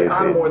 feet away. 40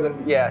 I'm feet. more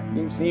than,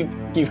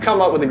 you've come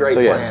up with a great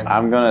So plan. yes,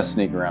 I'm going to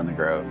sneak around the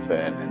grove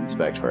and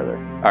inspect further.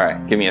 All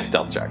right, give me a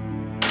stealth check.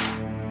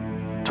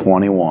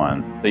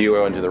 21. So you were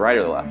going to the right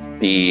or the left?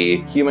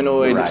 The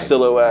humanoid Right.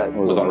 silhouette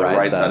Was was on the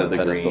right side of the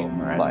pedestal, green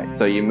right. light.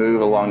 So you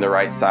move along the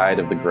right side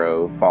of the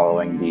grove,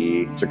 following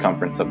the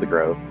circumference of the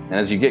grove. And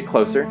as you get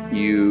closer,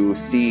 you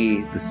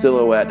see the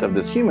silhouette of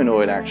this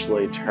humanoid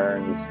actually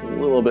turns a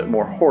little bit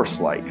more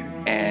horse-like.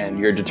 And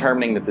you're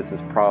determining that this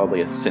is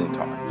probably a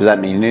centaur. Does that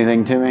mean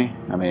anything to me?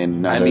 I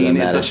mean, other than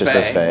that, it's just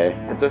a fae.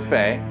 It's a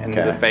fae, and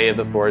Okay. the fae of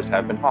the forest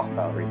have been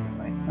hostile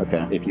recently.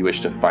 Okay. If you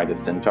wish to fight a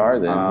centaur,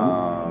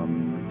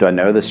 then Do I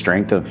know the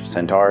strength of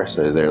centaurs?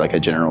 So is there like a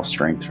general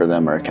strength for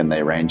them, or can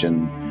they range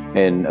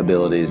in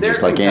abilities they're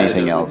just like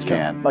anything competitive, else you know.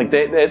 can? Like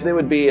they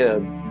would be a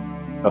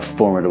A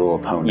formidable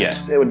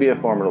opponent. it would be a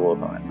formidable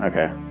opponent.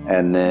 Okay.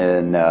 And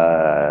then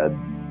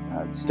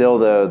still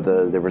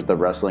there was the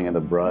rustling of the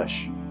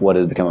brush. What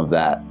has become of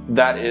that?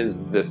 That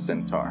is this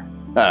centaur.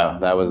 Oh,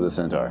 that was the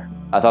centaur.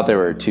 I thought there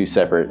were two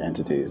separate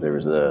entities. There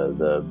was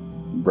the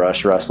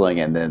brush rustling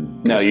and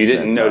then No, the you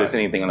didn't centaur. notice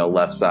anything on the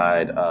left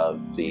side of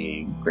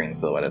the green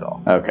silhouette at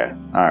all. Okay.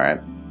 All right.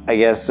 I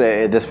guess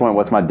at this point,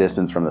 what's my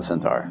distance from the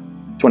centaur?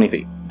 20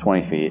 feet.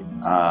 20 feet.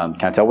 Can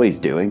I tell what he's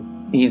doing?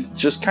 He's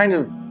just kind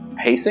of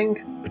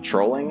pacing,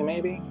 patrolling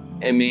maybe.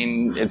 I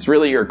mean, it's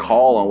really your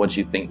call on what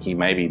you think he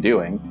may be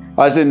doing.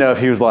 I just didn't know if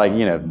he was like,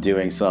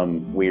 doing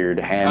some weird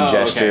hand Oh, okay,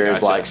 gestures,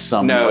 gotcha. like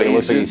some. No, like, it he's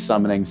looks like he's just-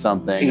 summoning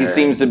something. He or-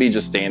 seems to be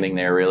just standing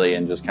there really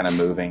and just kind of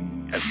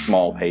moving at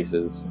small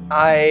paces.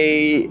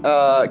 I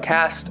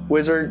cast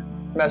wizard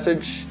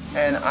message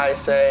and I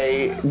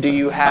say, do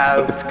you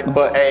have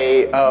but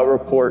a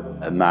report?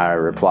 And my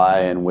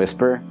reply in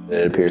whisper,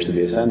 it appears to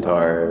be a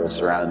centaur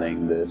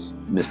surrounding this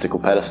mystical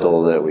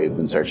pedestal that we've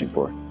been searching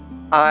for.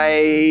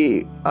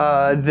 I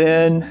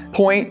then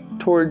point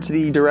towards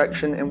the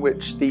direction in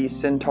which the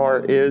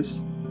centaur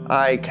is.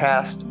 I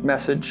cast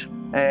message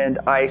and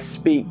I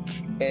speak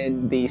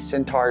in the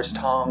centaur's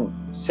tongue,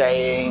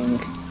 saying,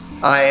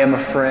 I am a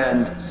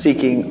friend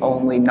seeking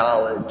only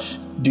knowledge.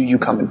 Do you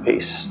come in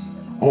peace?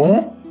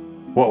 Huh?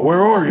 What?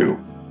 Where are you?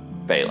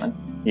 Phelan.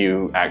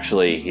 You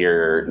actually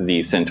hear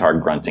the centaur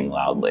grunting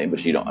loudly,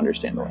 but you don't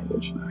understand the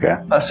language. Okay.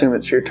 I assume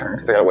it's your turn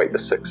because I gotta wait the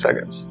 6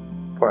 seconds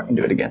before I can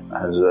do it again.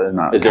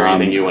 Is there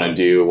anything you want to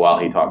do while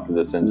he talks to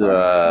the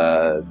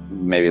centaur?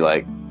 Maybe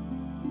like,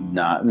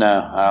 not.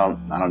 No,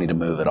 I don't need to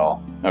move at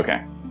all.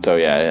 Okay. So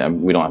yeah,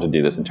 we don't have to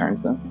do this in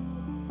turns then.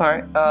 All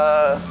right.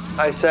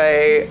 I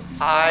say,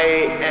 I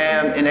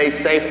am in a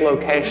safe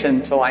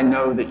location till I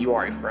know that you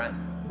are a friend.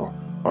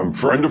 I'm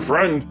friend to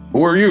friend.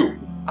 Who are you?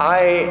 I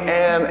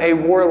am a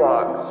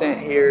warlock sent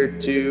here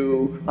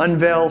to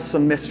unveil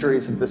some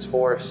mysteries of this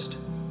forest.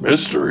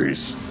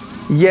 Mysteries.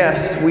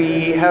 Yes,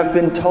 we have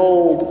been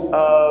told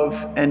of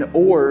an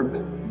orb,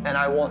 and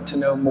I want to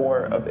know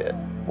more of it.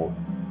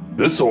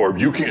 This orb,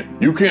 you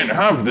can't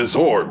have this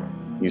orb.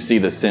 You see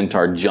the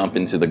centaur jump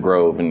into the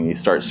grove and you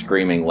start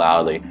screaming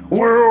loudly.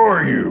 Where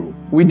are you?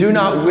 We do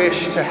not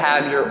wish to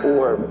have your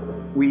orb.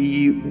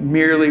 We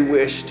merely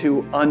wish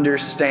to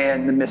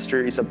understand the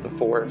mysteries of the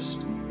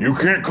forest. You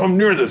can't come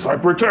near this. I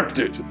protect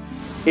it.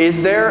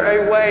 Is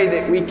there a way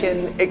that we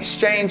can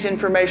exchange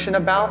information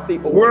about the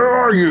orb? Where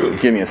are you?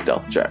 Give me a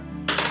stealth check.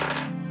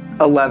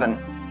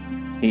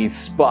 11. He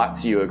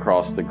spots you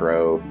across the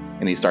grove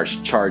and he starts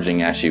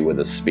charging at you with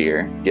a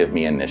spear. Give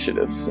me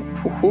initiatives.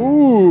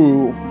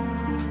 Ooh,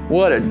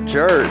 what a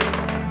jerk.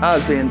 I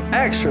was being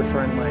extra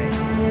friendly.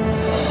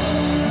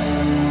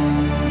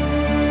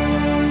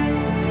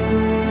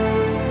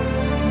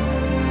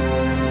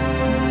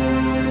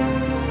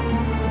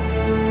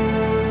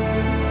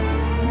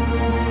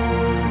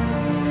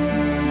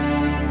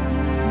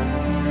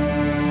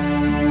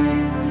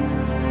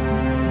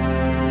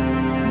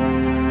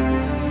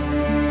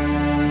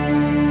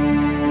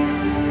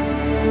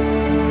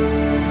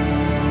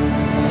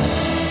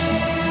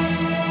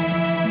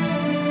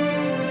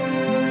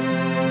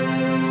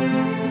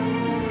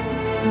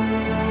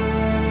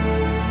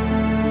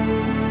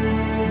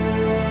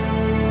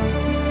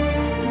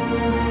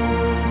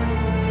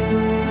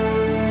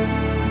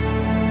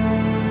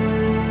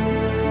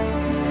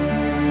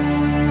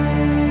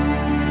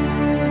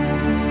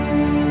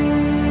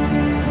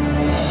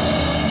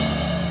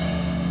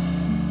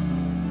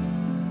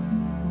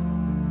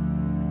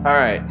 All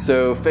right,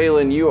 so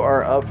Phelan, you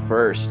are up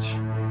first.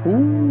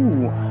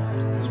 Ooh,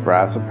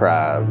 Surprise,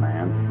 surprise,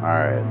 man. All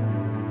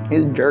right.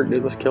 he's a jerk,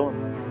 dude. Let's kill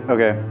him.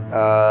 Okay.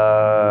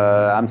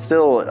 I'm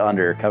still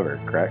under cover,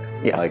 correct?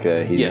 Yes. Like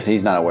Yes.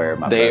 he's not aware of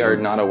my They are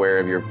presence. not aware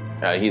of your.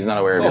 He's not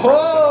aware of your presence.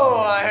 Oh,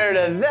 I heard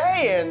a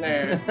they in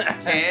there.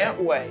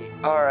 Can't wait.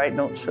 All right,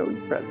 don't show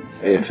your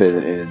presence. If it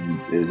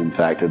is in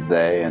fact a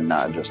they and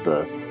not just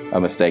a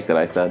mistake that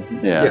I said.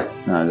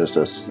 not just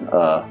a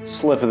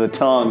slip of the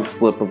tongue.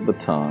 Slip of the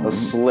tongue. A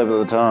slip of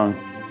the tongue.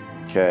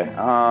 Okay.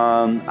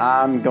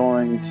 I'm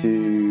going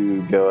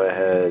to go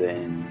ahead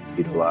and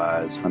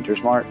utilize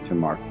Hunter's Mark to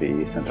mark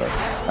the centaur.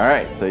 All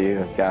right, so you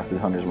have casted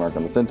Hunter's Mark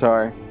on the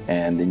centaur,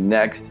 and the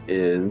next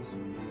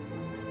is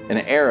an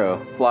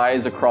arrow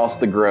flies across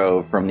the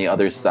grove from the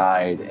other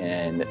side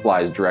and it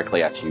flies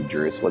directly at you,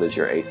 Druce. What is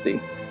your AC?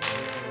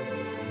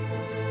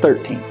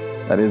 13.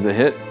 That is a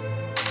hit.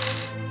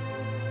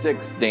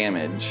 6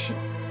 damage.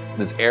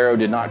 This arrow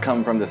did not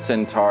come from the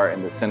centaur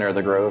in the center of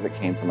the grove. It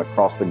came from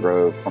across the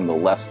grove from the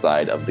left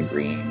side of the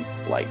green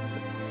light.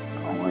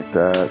 I don't like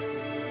that.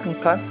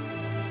 Okay.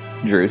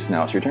 Druce,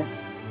 now it's your turn.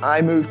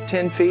 I move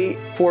 10 feet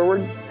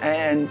forward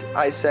and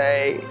I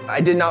say, I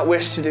did not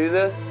wish to do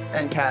this,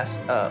 and cast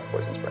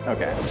Poison Spray.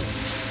 Okay.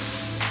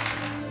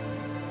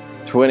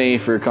 20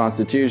 for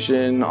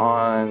Constitution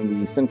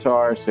on the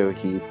centaur, so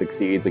he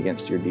succeeds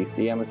against your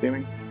DC, I'm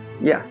assuming?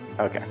 Yeah.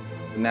 Okay.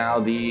 Now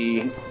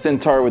the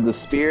centaur with the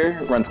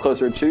spear runs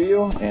closer to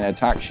you and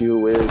attacks you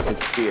with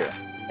its spear.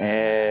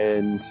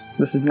 And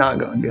This is not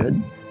going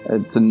good.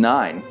 it's a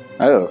 9.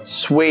 Oh.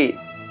 Sweet.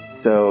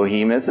 So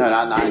he misses. No,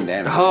 not 9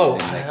 damage. Oh.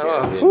 Didn't make it-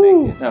 Oh, didn't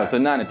whew. make it. No, it's a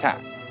 9 attack.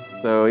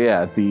 So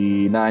yeah,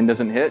 the 9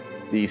 doesn't hit.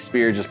 The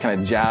spear just kind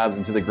of jabs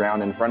into the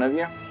ground in front of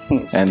you.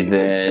 Stupid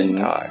then-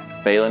 centaur.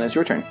 Phelan, it's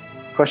your turn.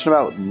 Question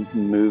about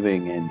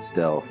moving in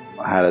stealth.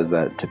 How does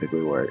that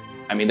typically work?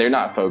 I mean, they're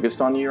not focused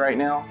on you right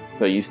now,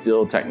 so you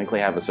still technically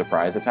have a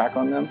surprise attack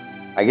on them.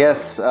 I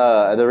guess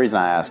the reason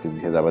I ask is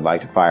because I would like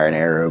to fire an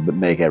arrow, but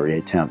make every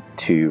attempt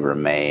to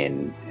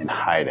remain in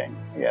hiding,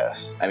 I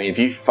guess. I mean, if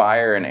you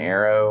fire an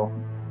arrow,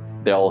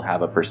 they'll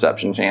have a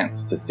perception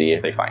chance to see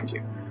if they find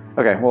you.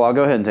 Okay, well, I'll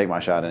go ahead and take my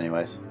shot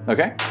anyways.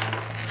 Okay.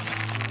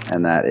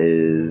 And that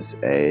is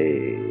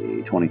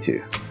a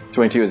 22.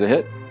 22 is a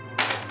hit.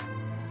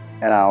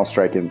 And I'll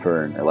strike him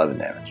for 11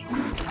 damage.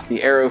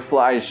 The arrow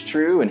flies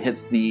true and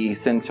hits the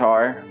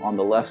centaur on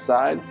the left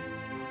side.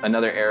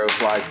 Another arrow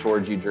flies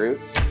towards you,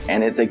 Druce,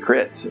 and it's a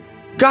crit.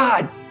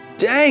 God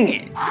dang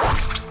it.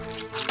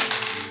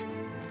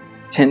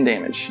 10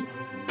 damage.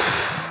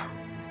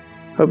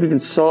 Hope you can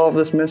solve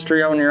this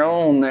mystery on your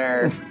own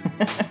there.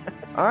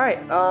 All right,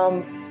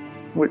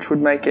 which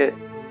would make it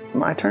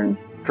my turn.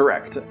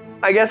 Correct.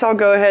 I guess I'll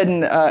go ahead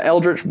and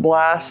Eldritch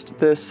Blast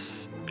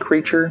this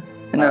creature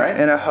in All right.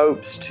 a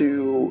hopes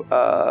to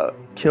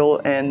kill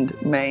and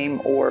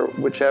maim or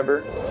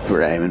whichever.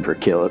 We're aiming for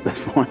kill at this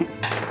point.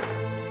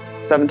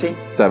 17?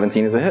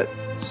 17 is a hit.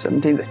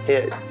 17's a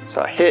hit.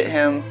 So I hit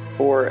him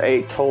for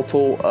a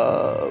total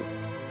of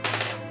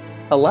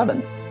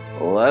 11.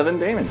 11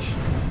 damage.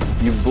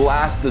 You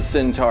blast the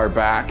centaur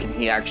back, and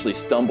he actually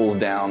stumbles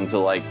down to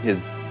like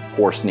his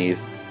horse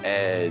knees,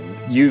 and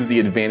use the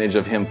advantage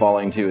of him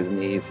falling to his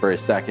knees for a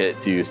second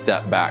to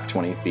step back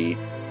 20 feet.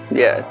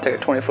 Yeah, take a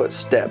 20-foot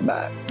step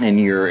back. And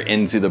you're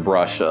into the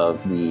brush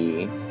of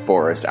the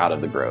forest out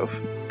of the grove.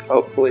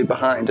 Hopefully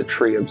behind a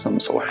tree of some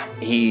sort.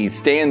 He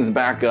stands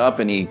back up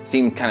and he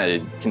seemed kind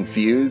of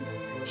confused.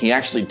 He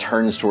actually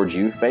turns towards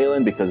you,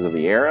 Phelan, because of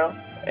the arrow,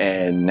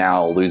 and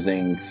now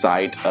losing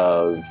sight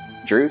of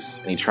Druce,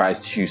 and he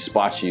tries to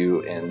spot you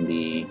in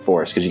the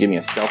forest. Could you give me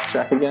a stealth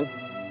check again?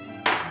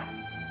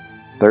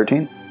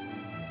 13?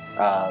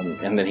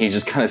 And then he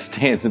just kind of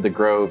stands in the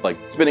grove,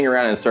 like spinning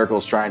around in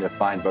circles, trying to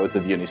find both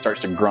of you, and he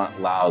starts to grunt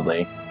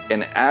loudly.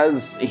 And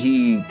as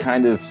he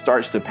kind of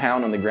starts to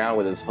pound on the ground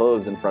with his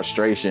hooves in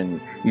frustration,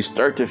 you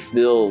start to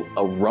feel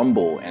a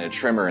rumble and a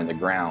tremor in the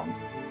ground.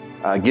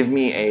 Give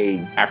me a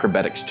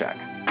acrobatics check.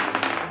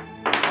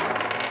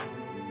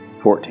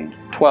 14.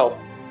 12.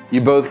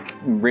 You both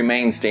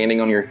remain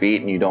standing on your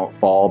feet and you don't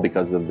fall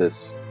because of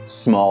this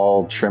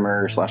small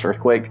tremor /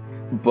 earthquake,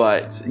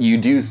 but you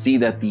do see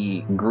that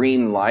the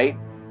green light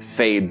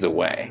fades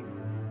away.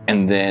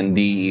 And then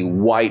the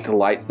white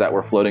lights that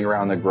were floating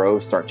around the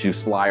grove start to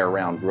fly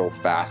around real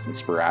fast and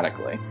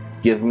sporadically.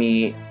 Give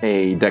me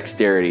a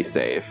dexterity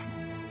save.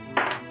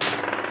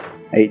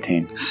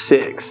 18.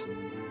 6.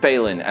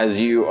 Phelan, as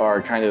you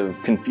are kind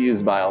of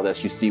confused by all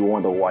this, you see one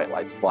of the white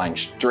lights flying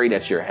straight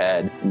at your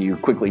head, and you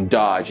quickly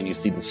dodge, and you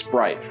see the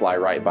sprite fly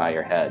right by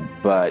your head.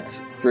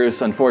 But,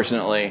 Bruce,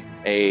 unfortunately,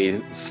 a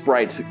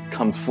sprite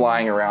comes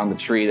flying around the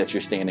tree that you're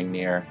standing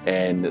near,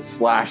 and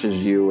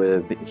slashes you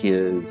with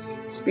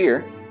his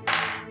spear,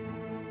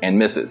 and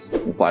misses,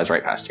 and flies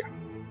right past you.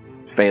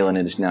 Phelan,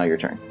 it is now your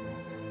turn.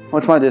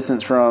 What's my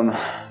distance from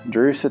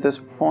Druce at this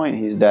point?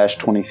 He's dashed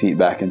 20 feet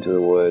back into the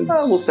woods.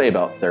 We'll say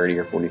about 30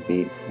 or 40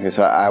 feet. Okay,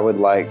 so I would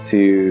like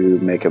to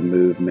make a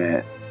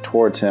movement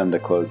towards him to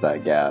close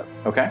that gap,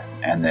 Okay.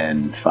 and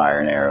then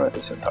fire an arrow at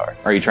the centaur.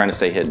 Are you trying to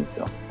stay hidden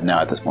still?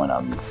 Now at this point,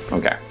 I'm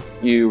Okay.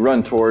 You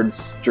run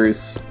towards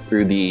Druce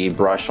through the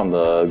brush on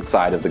the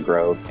side of the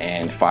grove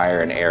and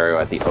fire an arrow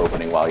at the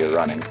opening while you're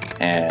running.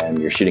 And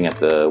you're shooting at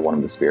the one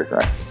of the spear,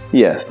 correct?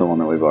 yes, the one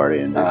that we've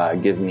already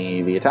ended. Give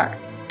me the attack.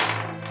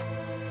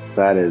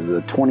 That is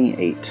a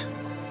 28.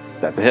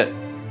 That's a hit.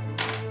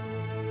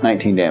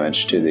 19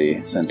 damage to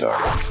the centaur.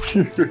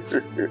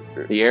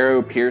 The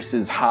arrow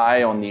pierces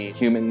high on the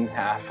human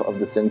half of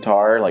the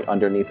centaur, like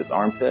underneath its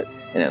armpit,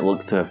 and it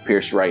looks to have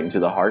pierced right into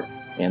the heart,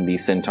 and the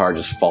centaur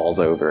just falls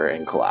over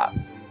and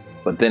collapses.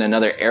 But then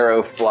another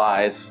arrow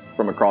flies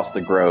from across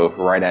the grove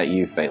right at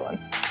you, Phelan.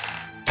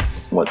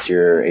 What's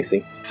your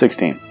AC?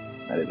 16.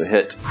 That is a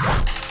hit.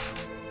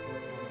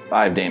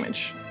 5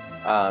 damage.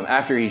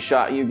 After he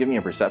shot you, give me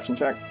a perception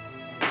check.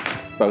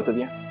 Both of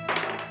you.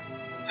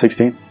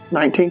 16.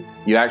 19.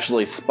 You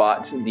actually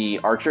spot the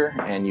archer,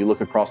 and you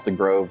look across the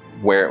grove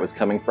where it was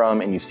coming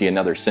from, and you see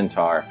another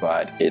centaur,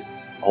 but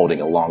it's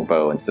holding a long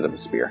bow instead of a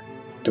spear.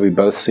 Do we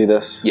both see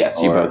this?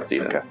 Yes, you Or- both see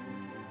okay. this.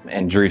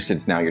 And Druce,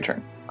 it's now your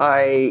turn.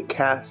 I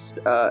cast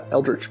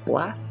Eldritch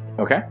Blast.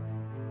 Okay,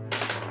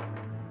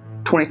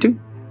 22.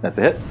 that's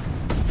a hit.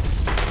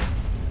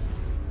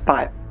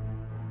 5.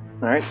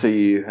 All right, so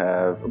you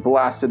have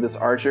blasted this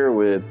archer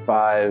with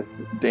 5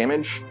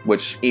 damage,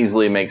 which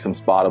easily makes him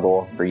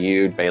spottable for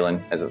you,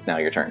 Balin, as it's now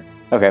your turn.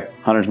 Okay.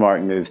 Hunter's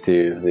Mark moves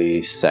to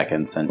the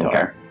second centaur.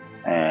 Okay.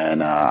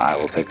 And I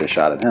will take the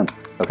shot at him.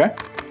 Okay,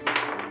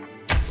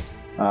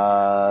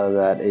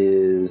 That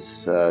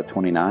is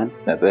 29.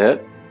 that's a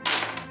hit.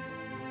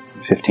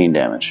 15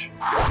 damage.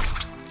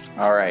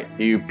 All right,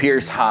 you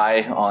pierce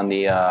high on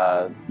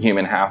the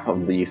human half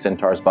of the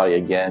centaur's body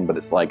again, but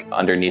it's like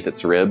underneath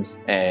its ribs,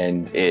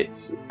 and it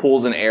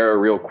pulls an arrow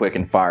real quick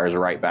and fires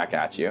right back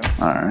at you.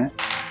 All right.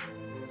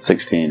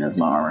 16 is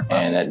my armor.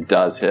 And it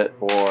does hit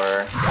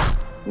for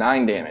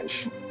 9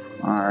 damage.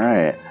 All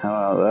right.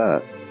 How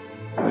about that?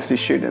 At least he's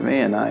shooting at me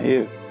and not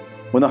you.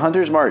 When the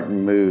Hunter's Mark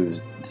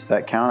moves, does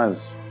that count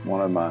as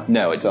one of my...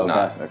 No, it does spell not.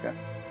 classes? Okay.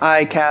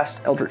 I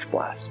cast Eldritch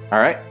Blast. All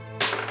right,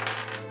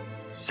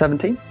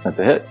 17. that's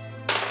a hit.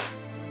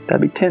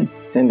 That'd be 10.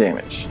 10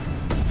 damage.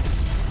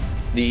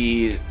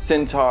 The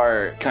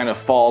centaur kind of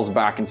falls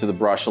back into the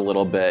brush a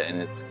little bit,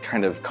 and it's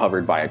kind of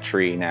covered by a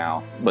tree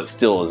now, but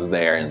still is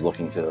there and is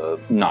looking to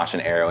notch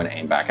an arrow and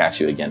aim back at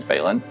you again,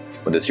 Phelan.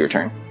 But it's your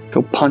turn.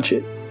 Go punch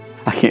it.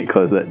 I can't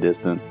close that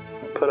distance.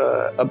 Put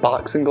a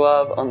boxing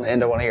glove on the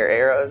end of one of your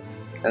arrows,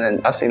 and then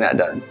I've seen that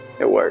done.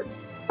 It worked.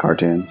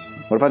 Cartoons.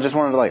 What if I just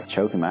wanted to, like,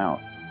 choke him out?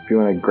 If you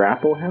want to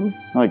grapple him,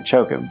 Like,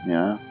 choke him, you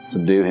know?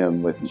 Subdue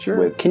him with...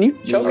 with Can you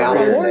choke You're out a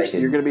gonna be- horse?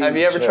 you're gonna be Have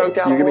you ever choked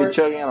out You're a going to be horse?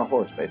 choking out a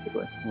horse,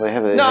 basically. They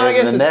have a, No, I it has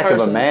guess the it's neck of a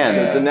personal. man.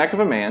 So it's a neck of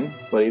a man,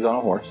 but he's on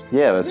a horse.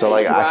 Yeah, but so, Yeah,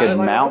 like, you I ride could it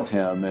like a mount horse.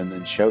 him and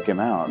then choke him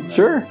out. and then-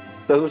 Sure.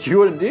 That's what you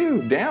want to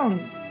do.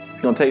 Down.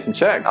 It's going to take some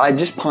checks. I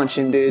just punch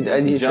him, dude.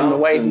 As he And from the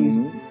way jumps he's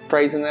and-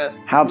 phrasing this.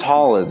 How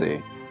tall is he?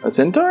 A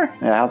centaur?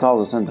 Yeah, how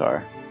tall is a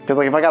centaur? Because,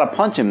 like, if I gotta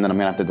punch him, then I'm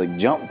gonna have to, like,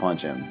 jump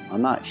punch him.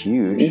 I'm not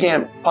huge. You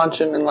can't punch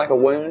him in like a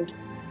wound.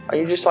 Are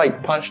you just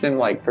like punching him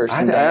like for I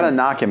some gotta damage?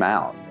 knock him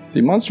out.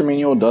 The monster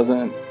manual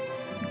doesn't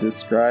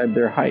describe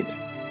their height.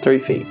 3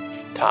 feet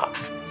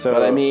tops. So,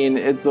 But I mean,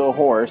 it's a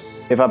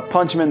horse. if I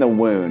punch him in the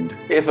wound,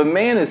 If a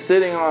man is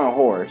sitting on a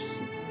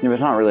horse, yeah, but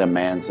it's not really a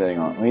man sitting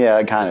on. Well, yeah,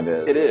 it kind of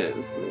is. it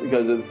is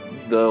because it's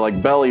the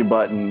like belly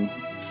button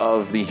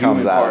of the human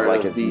Comes out part of, like,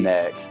 of its the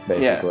neck,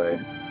 basically.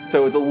 Yes.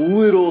 So it's a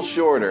little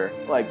shorter,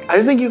 like I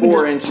just think you can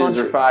 4 just inches punch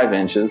or it. 5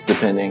 inches,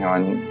 depending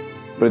on.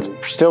 But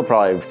it's still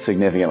probably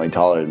significantly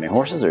taller than me.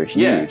 Horses are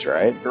huge, Yes,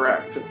 right?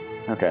 Correct.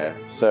 Okay,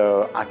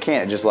 so I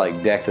can't just,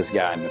 like, deck this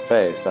guy in the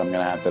face. I'm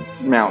gonna have to.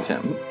 Mount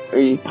him. Or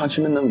you punch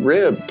him in the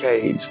rib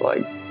cage.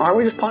 Like, aren't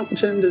we just punching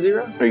him to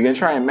 0? Are you gonna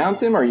try and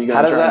mount him, or are you gonna?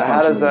 How does try that? and How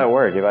punch does him? that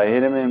work? If I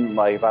hit him in,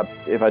 like,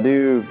 if I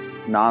do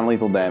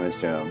non-lethal damage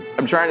to him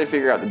I'm trying to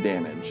figure out the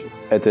damage.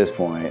 at this You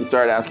point,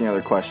 started asking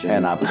other questions.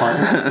 and I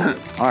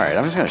punch. All right,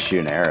 I'm just gonna shoot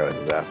an arrow at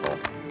this asshole.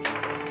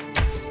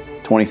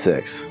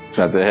 26,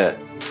 That's a hit.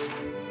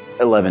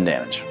 11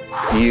 damage.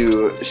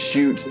 You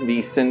shoot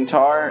the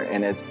centaur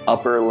in its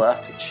upper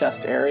left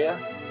chest area,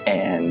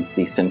 and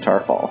the centaur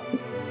falls.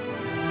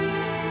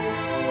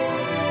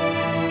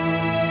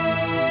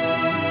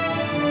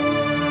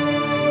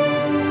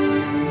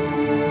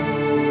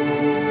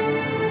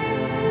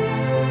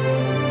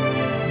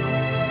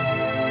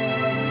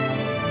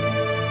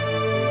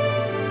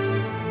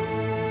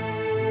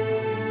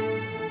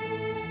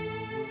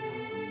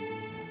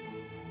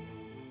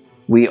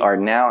 We are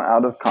now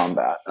out of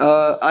combat.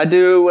 I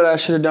do what I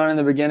should have done in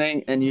the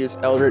beginning and use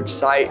Eldritch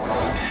Sight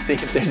to see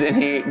if there's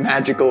any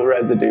magical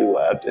residue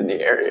left in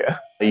the area.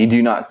 You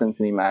do not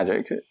sense any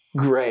magic.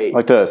 Great. I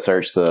like to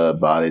search the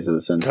bodies of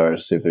the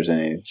centaurs, see if there's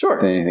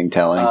anything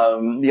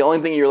telling. The only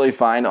thing you really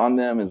find on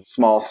them is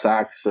small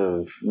sacks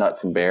of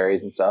nuts and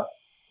berries and stuff.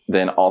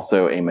 Then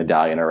also a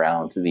medallion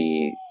around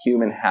the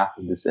human half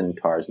of the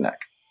centaur's neck.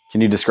 Can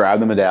you describe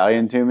the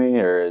medallion to me,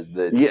 or is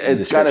the Yeah,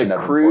 it's got description a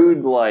of crude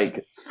importance?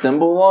 like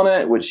symbol on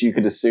it, which you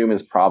could assume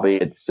is probably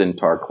its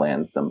centaur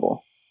clan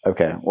symbol.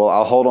 Okay, well,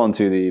 I'll hold on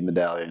to the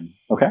medallion.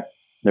 Okay.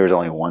 There was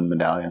only one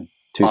medallion.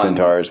 Two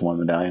centaurs, one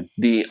medallion.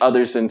 The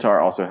other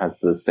centaur also has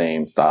the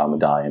same style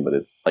medallion, but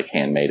it's like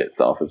handmade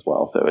itself as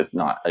well, so it's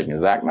not an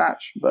exact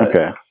match. But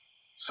Okay,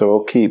 so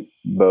we'll keep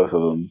both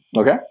of them,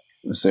 okay.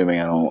 assuming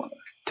I don't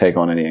take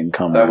on any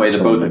encumbrance. That way, the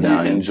from both the of you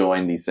medallion. can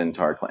join the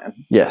centaur clan.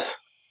 Yes.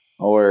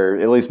 Or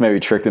at least maybe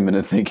trick them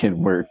into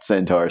thinking we're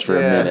centaurs for a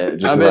minute.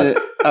 Just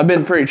I've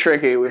been pretty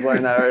tricky. We've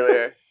learned that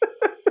earlier.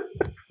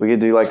 we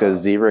could do like those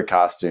zebra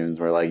costumes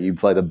where like you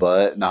play the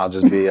butt and I'll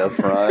just be up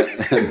front.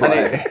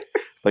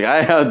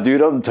 And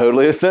dude, I'm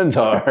totally a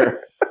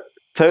centaur.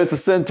 Totes a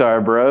centaur,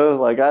 bro.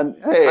 Like I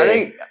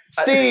think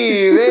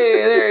Steve,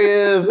 hey, there he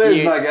is. There's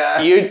you- my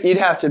guy. you'd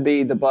have to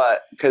be the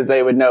butt because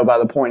they would know by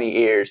the pointy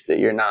ears that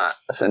you're not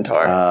a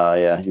centaur.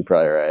 Yeah, you're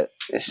probably right.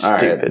 It's All right.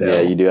 stupid.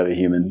 Yeah, you do have a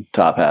human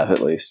top half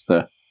at least.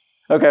 So.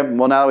 Okay,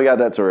 well, now we got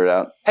that sorted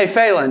out. Hey,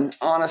 Phelan,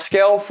 on a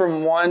scale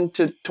from 1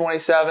 to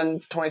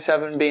 27,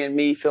 27 being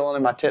me feeling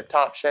in my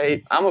tip-top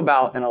shape, I'm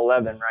about an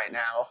 11 right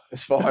now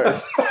as far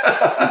as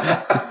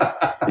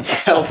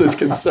health is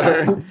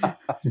concerned.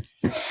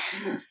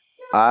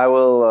 I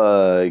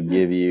will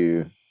give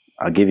you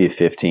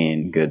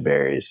 15 good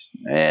berries,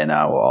 and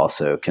I will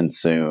also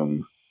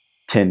consume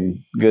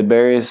 10 good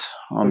berries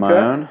on my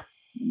own,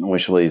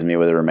 which leaves me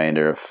with a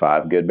remainder of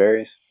 5 good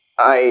berries.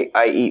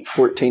 I eat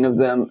 14 of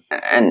them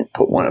and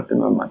put one of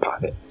them in my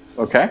pocket.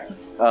 Okay.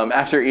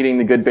 After eating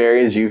the good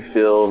berries, you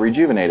feel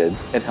rejuvenated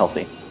and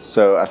healthy.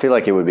 So I feel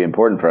like it would be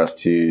important for us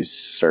to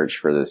search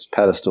for this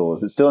pedestal.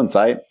 Is it still in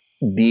sight?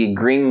 The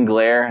green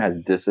glare has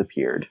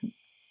disappeared.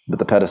 But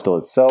the pedestal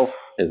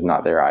itself is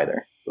not there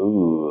either.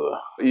 Ooh.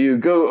 You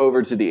go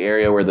over to the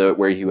area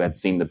where you had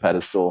seen the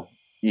pedestal.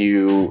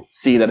 You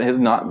see that it is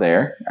not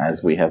there,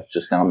 as we have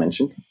just now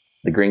mentioned.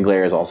 The green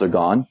glare is also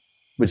gone.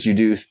 But you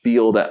do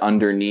feel that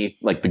underneath,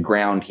 like the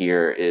ground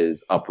here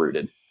is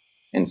uprooted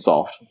and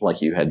soft,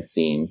 like you had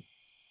seen,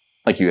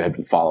 like you had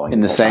been following.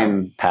 In the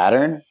same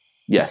pattern?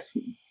 Yes.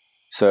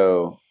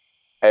 So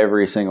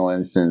every single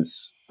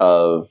instance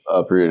of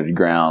uprooted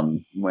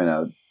ground in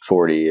a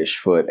 40-ish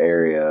foot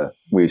area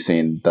we've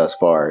seen thus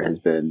far has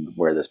been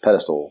where this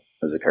pedestal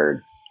has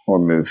occurred or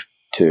moved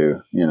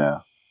to,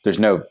 There's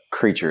no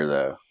creature,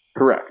 though.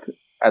 Correct.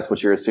 That's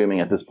what you're assuming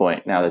at this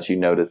point, now that you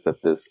notice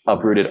that this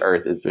uprooted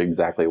earth is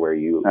exactly where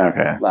you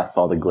last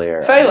saw the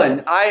glare.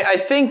 Phelan, I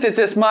think that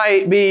this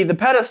might be the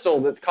pedestal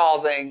that's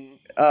causing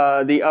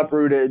the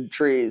uprooted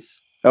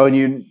trees. Oh, and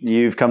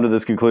you've come to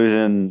this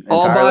conclusion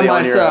all entirely by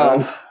on your own?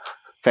 myself.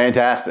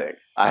 Fantastic.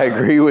 I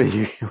agree with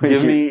you.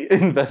 Give me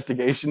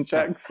investigation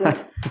checks.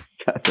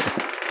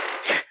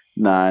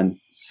 9.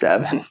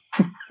 7.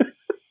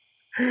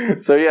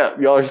 So yeah,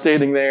 y'all are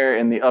standing there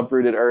in the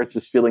uprooted earth,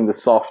 just feeling the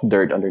soft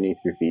dirt underneath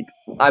your feet.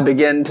 I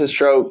begin to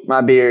stroke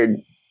my beard,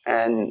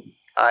 and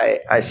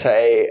I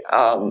say,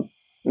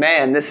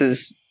 "Man,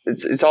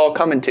 it's all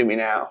coming to me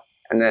now."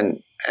 And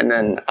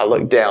then I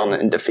look down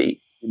in defeat.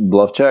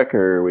 Bluff check,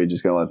 or are we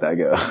just gonna let that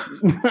go?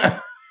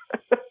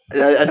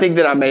 I think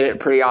that I made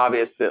it pretty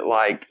obvious that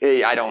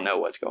I don't know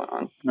what's going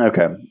on.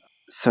 Okay,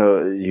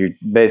 so you're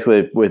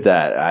basically with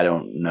that. I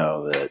don't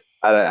know that.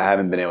 I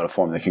haven't been able to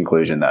form the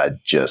conclusion that I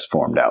just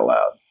formed out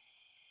loud.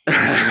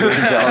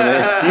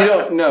 You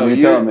don't know. You're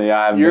telling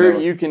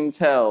me you can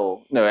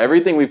tell. No,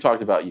 everything we've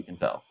talked about, you can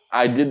tell.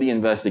 I did the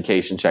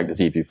investigation check to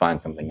see if you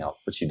find something else,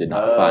 but you did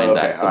not find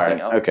that something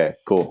else. Okay,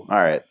 cool. All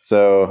right.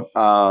 So,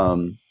 I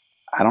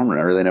don't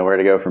really know where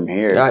to go from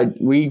here.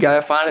 We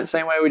gotta find it the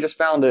same way we just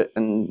found it,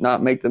 and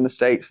not make the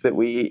mistakes that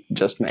we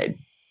just made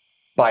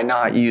by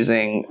not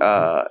using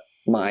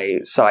my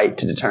sight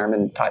to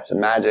determine types of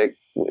magic.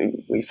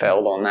 We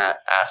failed on that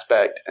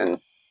aspect, and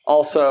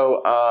also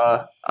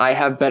I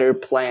have better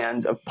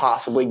plans of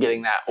possibly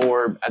getting that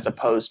orb as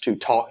opposed to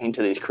talking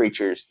to these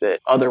creatures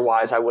that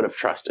otherwise I would have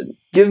trusted.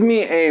 Give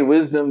me a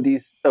wisdom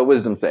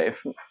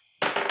save.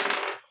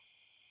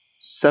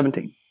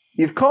 17.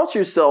 You've caught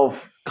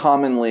yourself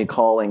commonly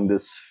calling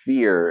this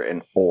sphere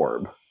an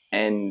orb,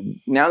 and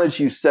now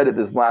that you said it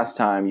this last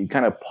time, you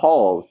kind of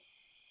paused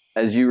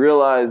as you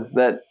realize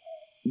that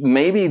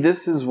maybe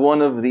this is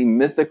one of the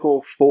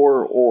mythical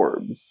 4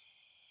 orbs.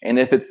 And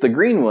if it's the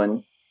green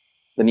one,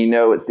 then you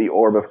know it's the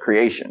orb of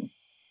creation.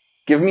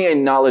 Give me a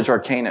knowledge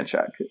arcana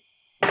check.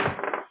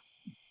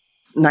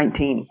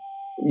 19.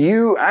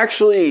 You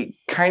actually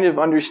kind of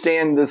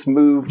understand this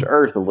moved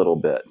earth a little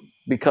bit,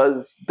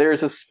 because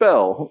there's a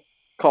spell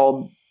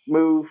called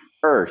Move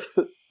Earth.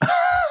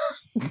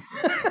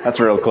 That's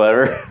real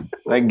clever.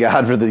 Thank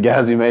God for the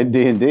guys who made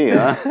D&D,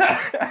 huh?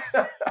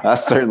 I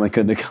certainly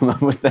couldn't have come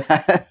up with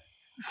that.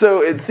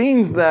 So it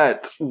seems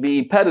that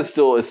the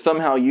pedestal is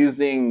somehow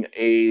using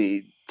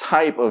a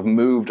type of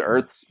moved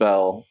earth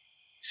spell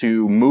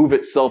to move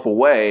itself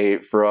away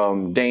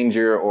from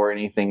danger or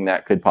anything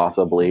that could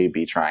possibly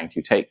be trying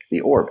to take the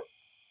orb.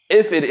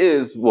 If it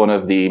is one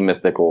of the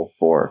mythical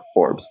 4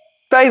 orbs.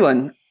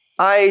 Phelan,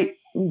 I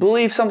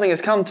believe something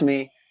has come to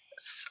me.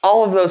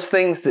 All of those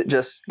things that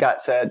just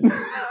got said.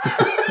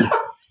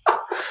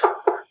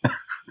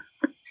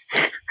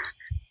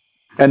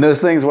 And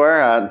those things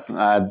were,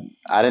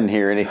 I didn't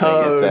hear anything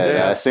it said.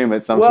 Yeah. I assume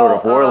it's some sort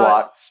of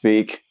warlock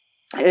speak.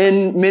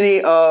 In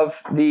many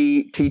of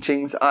the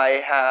teachings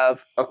I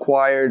have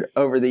acquired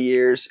over the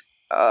years,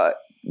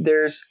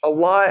 there's a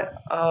lot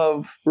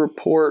of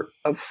report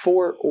of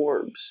 4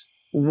 orbs.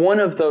 One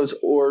of those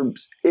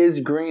orbs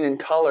is green in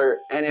color,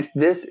 and if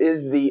this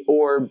is the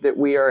orb that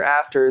we are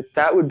after,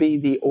 that would be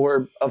the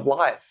orb of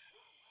life.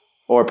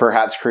 Or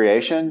perhaps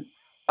creation?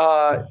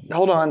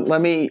 Hold on,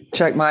 let me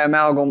check my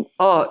amalgam.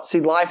 Oh, see,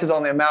 life is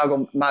on the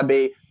amalgam, my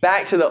B.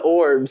 Back to the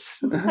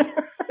orbs.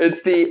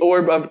 It's the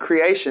orb of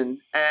creation,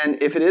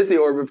 and if it is the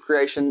orb of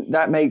creation,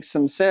 that makes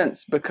some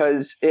sense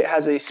because it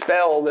has a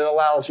spell that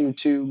allows you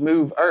to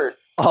move Earth.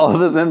 All of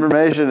this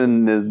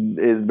information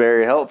is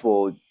very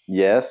helpful,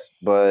 yes,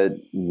 but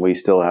we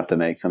still have to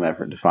make some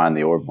effort to find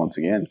the orb once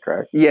again,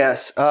 correct?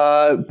 Yes,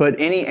 but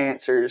any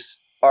answers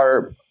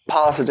are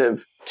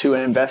positive to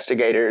an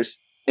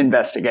investigator's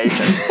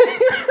investigation.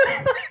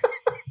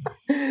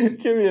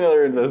 Give me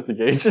another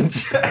investigation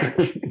check.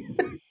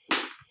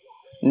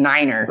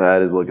 9.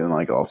 That is looking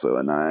like also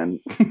a 9.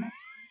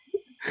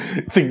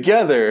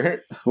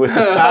 Together, With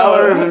the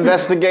power of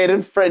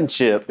investigative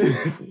friendship.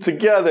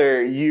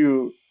 together,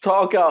 you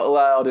talk out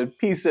loud and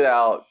piece it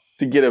out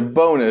to get a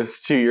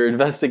bonus to your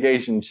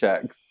investigation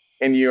checks.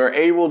 And you are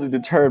able to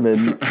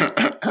determine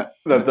that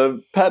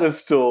the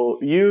pedestal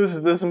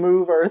used this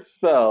Move Earth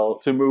spell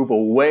to move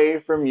away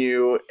from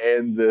you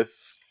and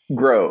this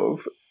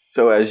grove.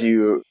 So as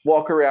you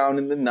walk around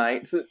in the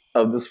night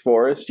of this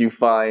forest, you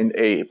find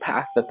a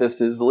path that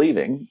this is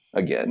leaving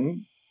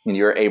again. And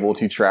you're able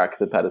to track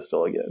the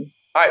pedestal again.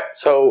 All right,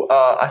 so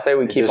I say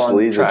we It keep just on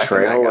leaves a tracking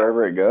trail that guy.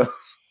 wherever it goes.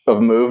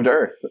 Of moved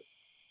earth.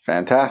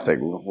 Fantastic.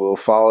 We'll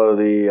follow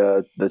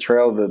the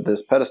trail that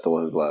this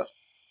pedestal has left,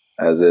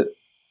 as it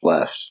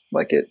left,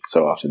 like it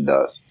so often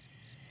does.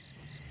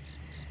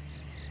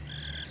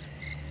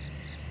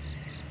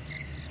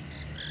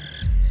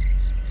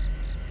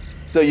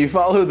 So you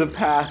follow the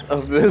path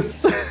of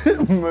this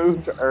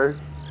moved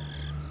earth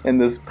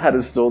and this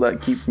pedestal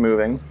that keeps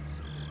moving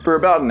for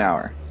about an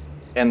hour.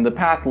 And the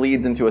path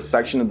leads into a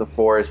section of the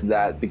forest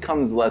that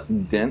becomes less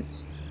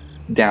dense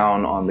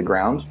down on the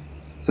ground.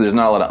 So there's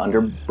not a lot of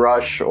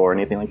underbrush or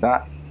anything like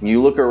that.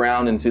 You look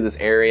around into this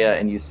area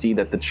and you see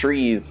that the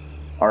trees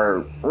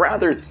are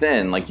rather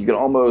thin. Like you could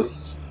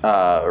almost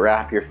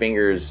wrap your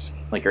fingers,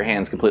 like your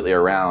hands completely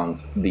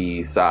around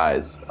the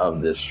size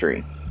of this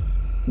tree.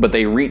 But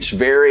they reach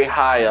very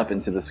high up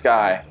into the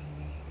sky,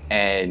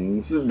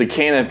 and the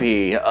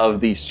canopy of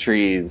these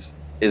trees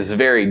is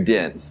very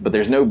dense, but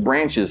there's no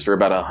branches for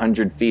about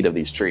 100 feet of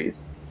these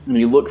trees. And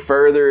you look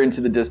further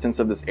into the distance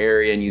of this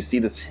area, and you see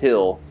this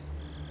hill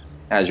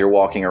as you're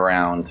walking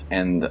around,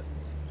 and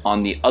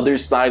on the other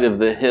side of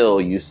the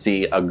hill, you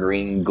see a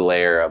green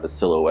glare of a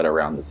silhouette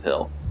around this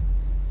hill.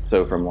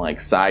 So from like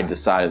side to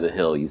side of the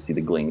hill, you see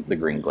the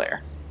green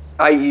glare.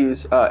 I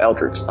use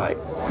Eldritch Sight.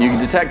 You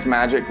can detect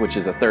magic, which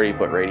is a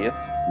 30-foot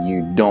radius.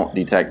 You don't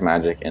detect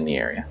magic in the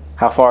area.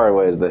 How far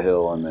away is the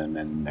hill?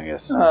 And I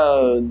guess.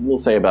 We'll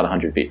say about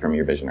 100 feet from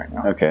your vision right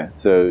now. Okay,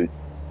 so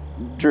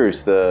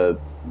Druce, the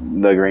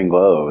green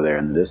glow over there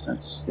in the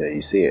distance. Yeah,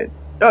 you see it.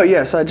 Oh,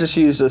 yes, I just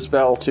used a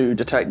spell to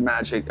detect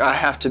magic. I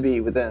have to be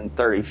within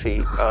 30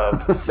 feet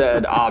of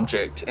said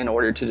object in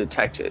order to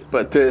detect it.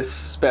 But this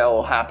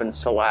spell happens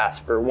to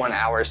last for 1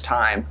 hour's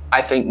time.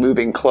 I think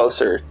moving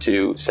closer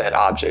to said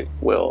object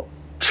will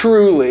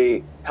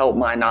truly help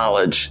my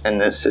knowledge in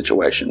this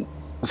situation.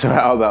 So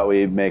how about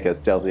we make a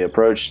stealthy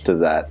approach to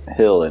that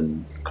hill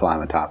and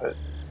climb atop it?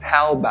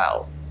 How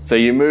about? So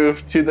you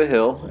move to the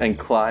hill and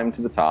climb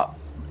to the top.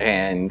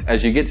 And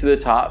as you get to the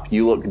top,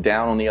 you look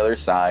down on the other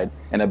side,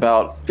 and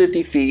about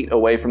 50 feet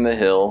away from the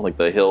hill, like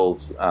the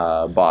hill's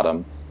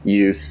bottom,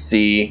 you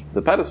see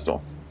the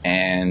pedestal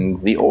and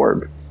the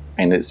orb.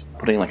 And it's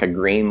putting like a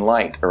green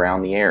light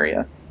around the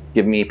area.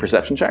 Give me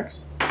perception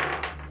checks.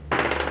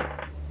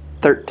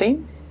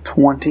 13?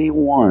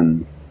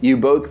 21. You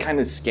both kind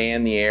of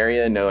scan the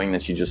area, knowing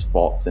that you just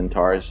fought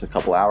centaurs a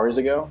couple hours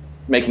ago,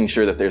 making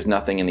sure that there's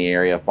nothing in the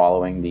area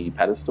following the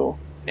pedestal.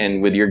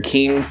 And with your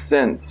keen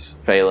sense,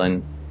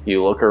 Phelan,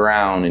 you look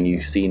around and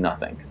you see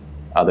nothing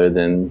other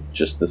than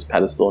just this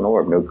pedestal and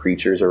orb. No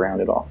creatures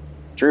around at all.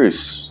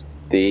 Druce,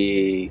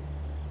 the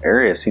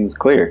area seems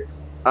clear.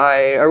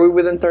 Are we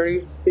within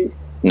 30 feet?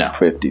 No.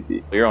 50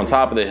 feet. You're on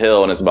top of the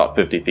hill, and it's about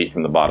 50 feet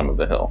from the bottom of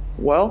the hill.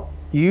 Well,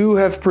 you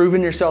have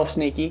proven yourself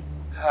sneaky.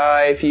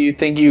 If you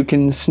think you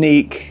can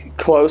sneak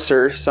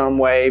closer some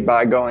way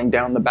by going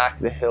down the back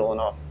of the hill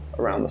and up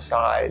around the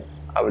side,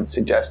 I would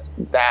suggest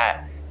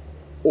that.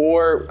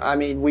 Or, I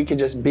mean, we could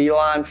just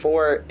beeline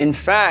for it. In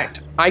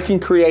fact, I can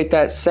create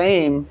that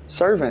same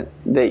servant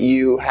that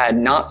you had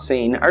not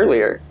seen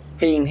earlier.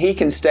 He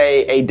can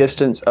stay a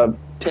distance of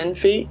 10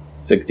 feet.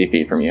 60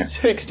 feet from you.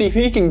 60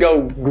 feet. He can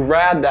go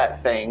grab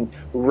that thing,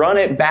 run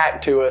it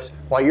back to us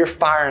while you're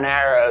firing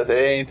arrows at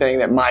anything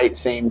that might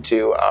seem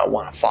to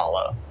want to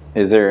follow.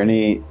 Is there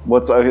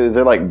is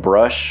there like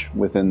brush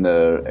within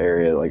the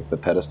area, like the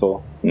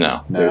pedestal?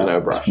 No, there's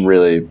no brush. It's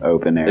really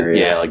open area.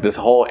 Yeah, like this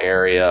whole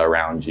area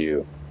around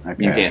you.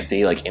 Okay. You can't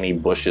see like any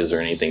bushes or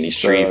anything. These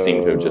trees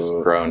seem to have just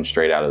grown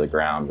straight out of the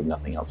ground with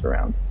nothing else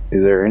around.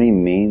 Is there any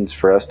means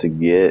for us to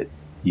get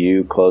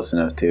you close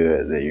enough to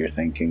it that you're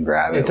thinking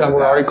grab it?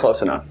 We're already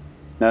close enough.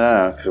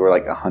 No, because we're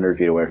like 100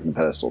 feet away from the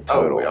pedestal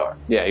total. Oh, we are.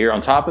 Yeah, you're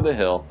on top of the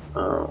hill.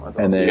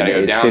 And then You gotta go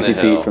it's down 50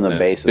 the hill, feet from the and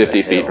base it's of the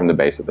 50 feet hill. from the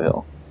base of the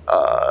hill.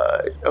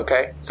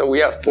 Okay. So we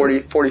have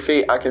 40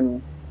 feet. I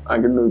can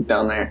move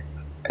down there.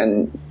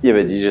 And Yeah,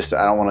 but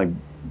I don't want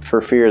to,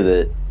 for fear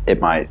that it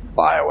might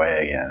fly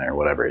away again or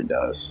whatever it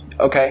does.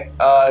 okay.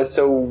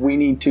 So we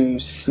need to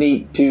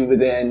sneak to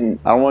within.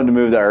 I don't want to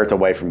move the earth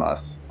away from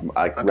us.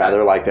 I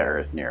rather like the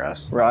earth near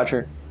us.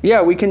 Roger.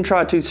 Yeah, we can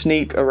try to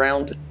sneak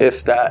around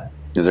if that.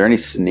 Is there any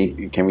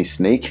sneak? Can we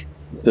sneak?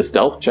 It's a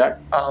stealth check.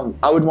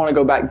 I would want to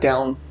go back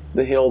down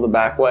the hill the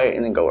back way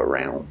and then go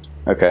around.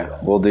 Okay,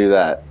 we'll do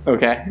that.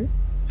 Okay.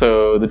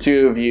 So the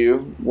two of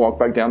you walk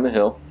back down the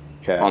hill,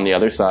 Okay. on the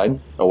other side,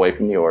 away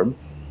from the orb,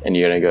 and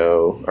you're going to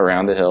go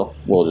around the hill.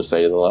 We'll just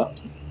say to the left.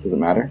 Does it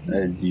matter?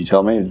 You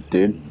tell me,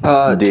 dude. To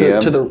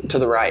DM.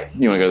 the right.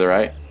 You want to go to the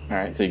right? All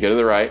right, so you go to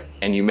the right,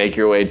 and you make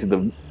your way to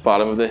the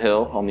bottom of the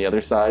hill on the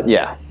other side.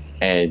 Yeah.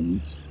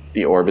 And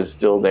the orb is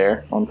still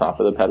there on top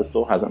of the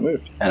pedestal, hasn't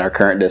moved. And our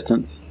current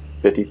distance?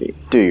 50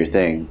 feet. Do your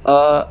thing.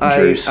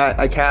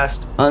 I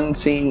cast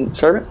Unseen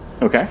Servant.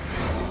 Okay.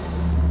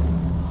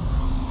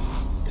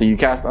 So you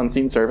cast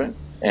Unseen Servant,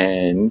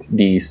 and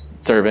the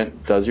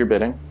servant does your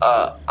bidding.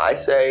 I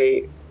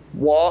say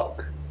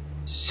walk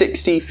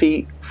 60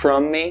 feet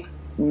from me,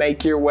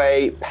 make your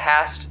way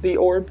past the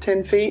orb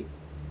 10 feet,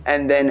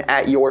 and then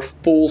at your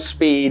full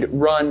speed,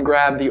 run,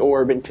 grab the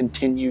orb, and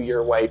continue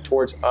your way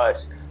towards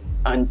us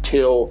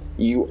until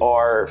you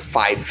are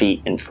 5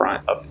 feet in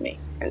front of me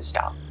and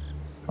stop.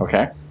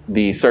 Okay.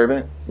 The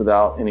servant,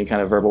 without any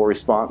kind of verbal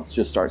response,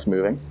 just starts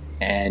moving.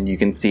 And you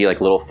can see like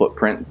little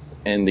footprints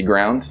in the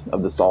ground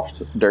of the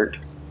soft dirt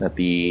that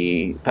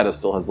the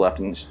pedestal has left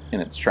in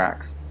its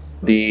tracks.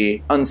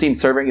 The unseen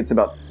servant gets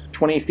about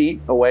 20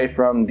 feet away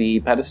from the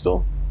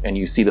pedestal, and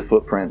you see the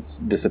footprints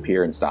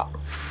disappear and stop.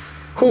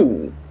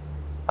 Cool.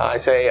 I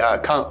say,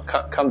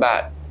 come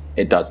back.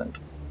 It doesn't.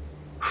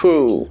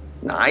 Whew.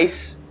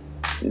 Nice.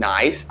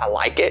 I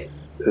like it.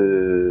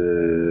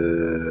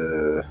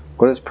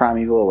 What is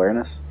primeval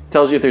awareness?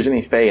 Tells you if there's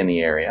any Fae in the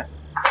area.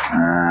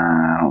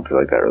 I don't feel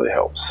like that really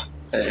helps.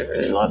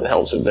 It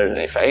helps if there's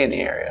any Fae in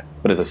the area.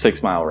 But it's a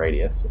 6-mile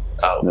radius.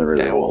 Oh, That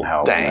really dang, won't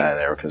help dang.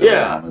 there because Yeah.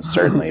 there will almost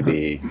certainly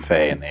be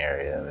Fae in the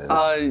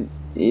area.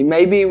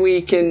 Maybe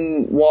we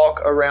can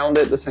walk around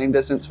it the same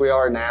distance we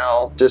are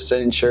now, just to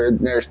ensure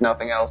there's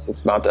nothing else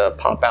that's about to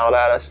pop out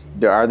at us.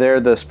 Are there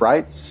the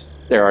sprites?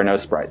 There are no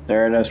sprites.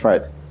 There are no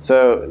sprites.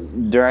 So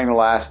during the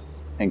last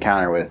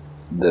encounter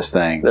with this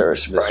thing, There were the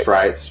sprites.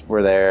 sprites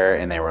were there,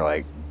 and they were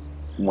like,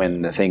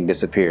 when the thing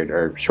disappeared,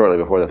 or shortly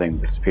before the thing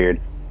disappeared,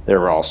 they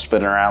were all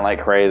spinning around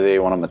like crazy.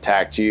 One of them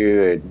attacked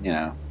you.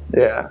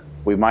 Yeah.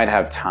 We might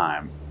have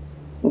time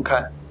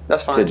Okay.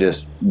 That's fine. to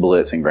just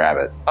blitz and grab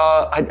it.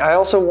 I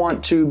also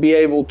want to be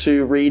able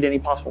to read any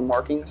possible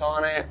markings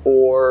on it,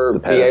 or The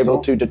be pedestal?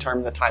 able to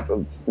determine the type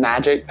of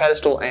magic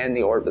pedestal and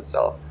the orb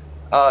itself.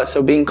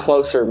 So being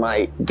closer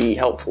might be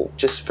helpful,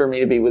 just for me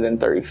to be within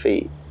 30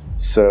 feet.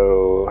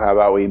 So how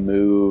about we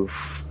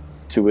move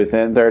to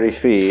within 30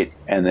 feet,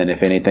 and then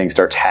if anything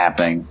starts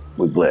happening,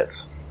 we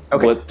blitz.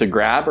 Okay. Blitz to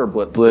grab or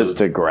blitz, Blitz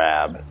to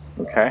grab.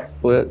 Okay.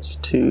 Blitz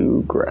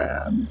to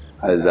grab.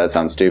 Does that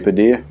sound stupid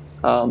to you?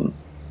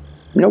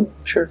 Nope.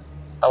 Sure.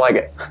 I like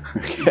it.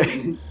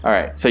 Okay. All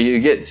right. So you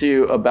get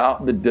to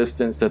about the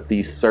distance that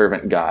the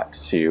servant got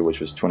to, which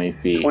was 20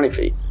 feet. 20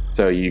 feet.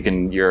 So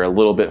you're a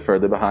little bit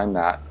further behind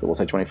that. So we'll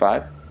say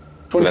 25. So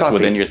 25 that's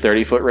within feet. your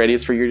 30-foot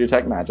radius for your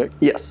detect magic.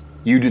 Yes.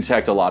 You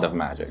detect a lot of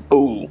magic.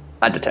 Ooh.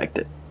 I detect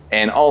it.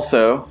 And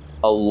also,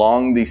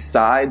 along the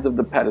sides of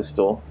the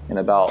pedestal, in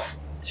about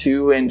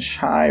 2-inch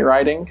high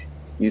writing,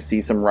 you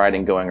see some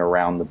writing going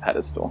around the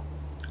pedestal.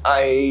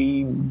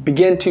 I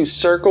begin to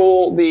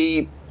circle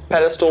the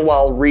pedestal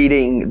while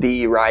reading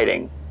the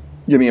writing.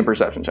 Give me a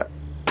perception check.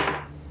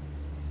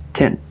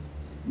 10.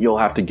 You'll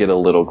have to get a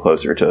little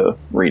closer to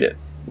read it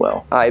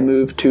well. I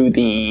move to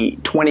the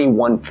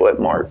 21-foot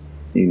mark.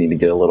 You need to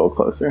get a little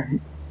closer.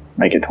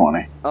 Make it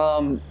 20.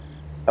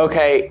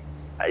 Okay.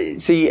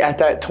 See, at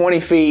that 20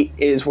 feet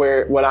is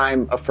what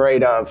I'm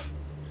afraid of.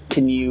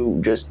 Can you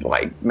just,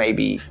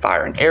 maybe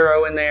fire an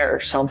arrow in there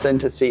or something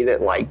to see that,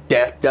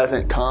 death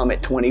doesn't come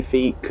at 20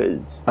 feet?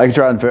 Because I can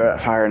try and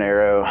fire an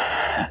arrow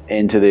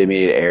into the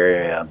immediate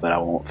area, but I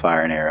won't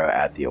fire an arrow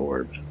at the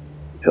orb.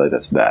 I feel like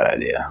that's a bad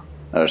idea.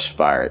 I'll just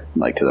fire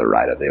it, to the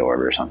right of the orb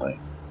or something.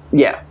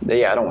 yeah,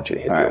 I don't want you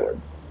to hit All the right.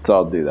 orb. So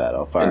I'll do that.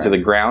 I'll fire Into the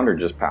ground or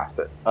just past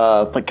it?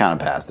 kind of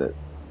past it.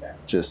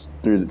 Just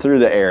through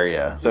the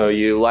area. So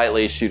you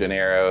lightly shoot an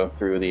arrow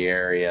through the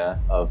area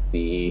of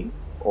the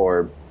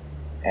orb,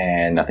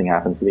 and nothing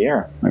happens to the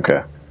arrow.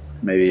 Okay.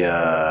 Maybe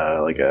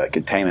a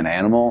containment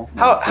animal.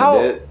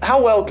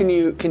 How well can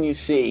you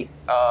see?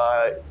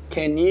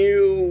 Can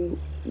you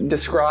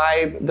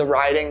describe the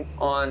writing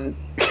on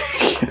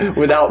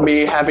without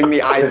me having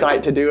the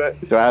eyesight to do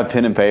it? Do I have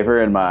pen and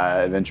paper in my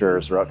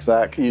adventurer's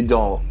rucksack? You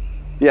don't.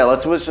 Yeah,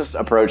 let's just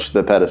approach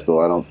the pedestal.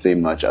 I don't see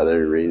much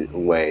other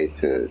way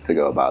to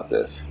go about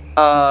this.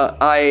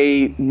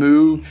 I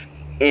move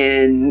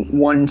in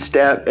one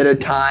step at a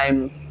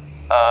time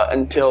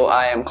until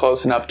I am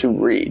close enough to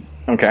read.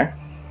 Okay.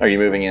 Are you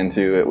moving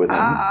into it with him?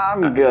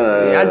 I'm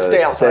gonna I'd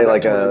stay outside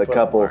like that a 20-foot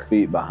couple mark.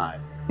 feet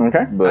behind.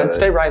 Okay. But I'd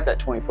stay right at that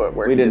 20-foot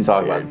where we he didn't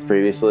talk about disappeared. this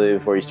previously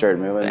before you started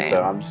moving, Damn.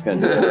 so I'm just gonna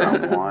do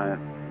whatever I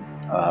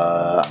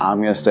want. I'm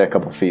gonna stay a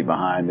couple feet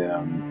behind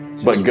him.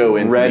 But go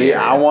into ready. the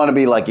area. I want to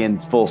be in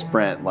full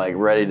sprint,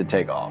 ready to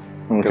take off.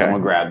 Because Okay. I'm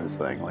gonna grab this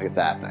thing, it's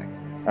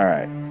happening. All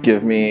right.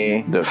 Give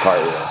me Do a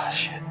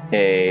cartwheel.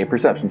 a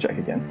perception check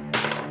again.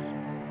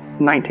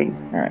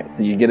 19. All right.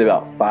 So you get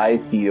about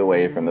 5 feet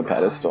away from the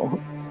pedestal,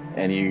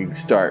 and you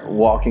start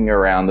walking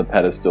around the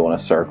pedestal in a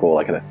circle,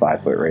 at a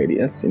 5-foot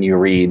radius, and you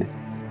read,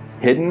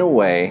 "Hidden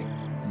away,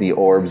 the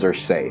orbs are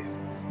safe.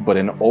 But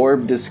an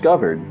orb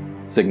discovered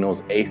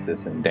signals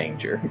Asus in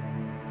danger.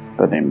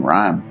 That didn't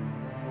rhyme.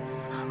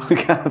 What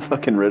kind of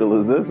fucking riddle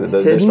is this?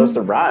 They're Hidden supposed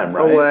to rhyme,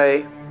 right?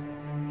 Away,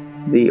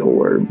 the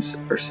orbs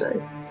are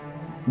safe.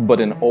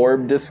 But an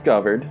orb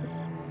discovered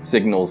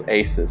signals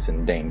Asus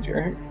in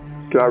danger.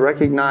 Do I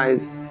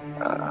recognize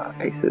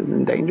Aces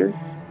in danger?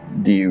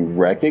 Do you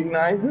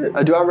recognize it?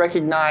 Do I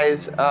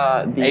recognize the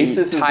Asus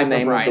is the type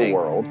name of of writing? the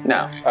world.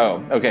 No.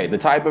 Oh, okay. The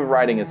type of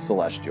writing is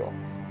celestial.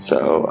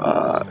 So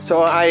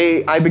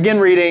I begin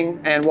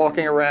reading and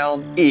walking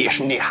around. And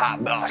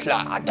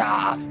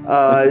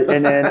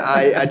then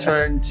I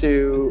turn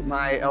to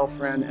my elf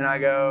friend and I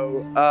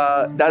go,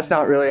 that's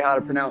not really how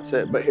to pronounce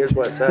it, but here's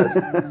what it says.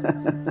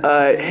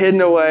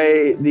 Hidden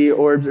away, the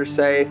orbs are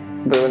safe,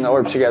 but when the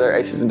orbs together,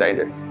 Ace is in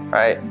danger,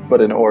 right?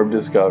 But an orb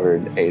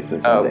discovered Asus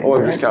in danger.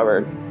 Orb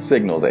discovered.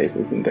 Signals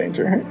Asus in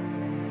danger.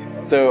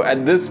 So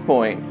at this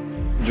point,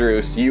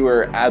 Druce, you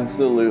are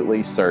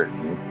absolutely certain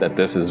that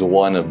this is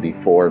one of the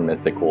 4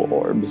 mythical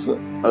orbs.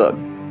 Look,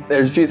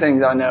 there's a few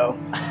things I know.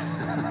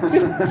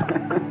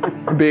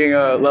 Being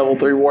a level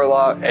 3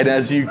 warlock. And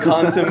as you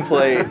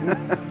contemplate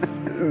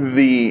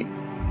the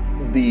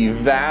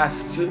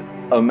vast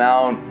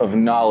amount of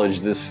knowledge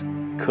this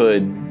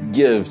could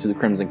give to the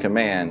Crimson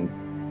Command,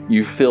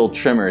 you feel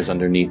tremors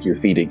underneath your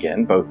feet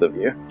again, both of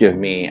you. Give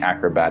me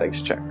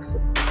acrobatics checks.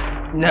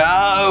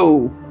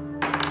 No!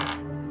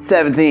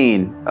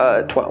 17.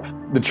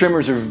 12. The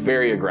tremors are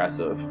very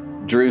aggressive.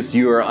 Druce,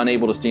 you are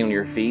unable to stand on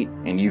your feet,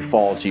 and you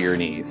fall to your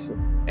knees.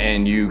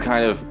 And you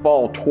kind of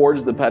fall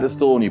towards the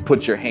pedestal, and you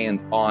put your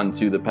hands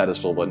onto the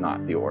pedestal, but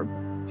not the orb.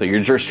 So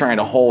you're just trying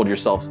to hold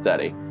yourself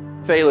steady.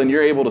 Phelan,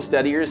 you're able to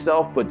steady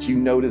yourself, but you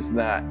notice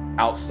that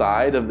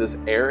outside of this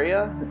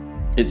area,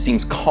 it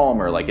seems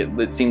calmer. Like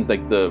it seems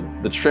like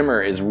the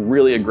tremor is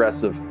really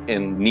aggressive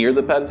and near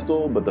the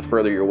pedestal, but the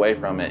further you're away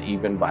from it,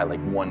 even by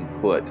like 1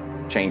 foot,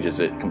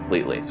 changes it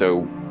completely.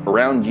 So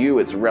around you,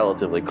 it's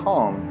relatively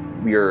calm.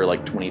 You're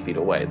like 20 feet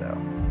away though.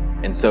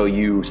 And so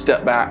you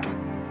step back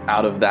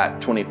out of that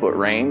 20-foot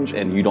range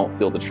and you don't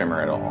feel the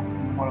tremor at all.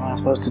 What am I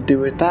supposed to do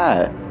with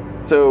that?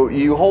 So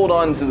you hold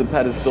on to the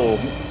pedestal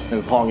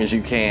as long as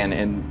you can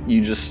and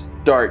you just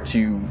start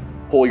to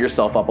pull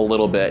yourself up a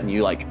little bit and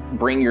you like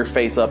bring your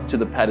face up to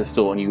the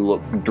pedestal and you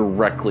look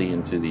directly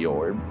into the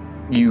orb.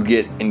 You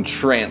get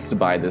entranced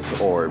by this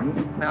orb.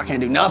 Now I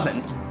can't do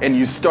nothing. And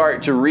you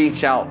start to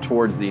reach out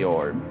towards the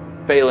orb.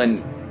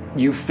 Phelan,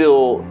 you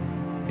feel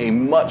a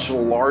much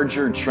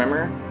larger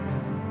tremor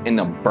in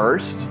a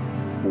burst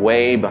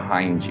way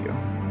behind you.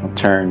 I'll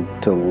turn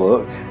to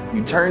look.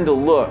 You turn to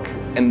look,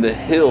 and the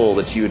hill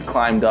that you had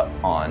climbed up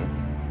on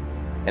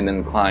and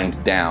then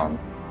climbed down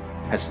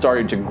has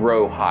started to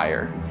grow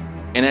higher.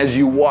 And as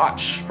you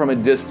watch from a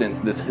distance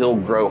this hill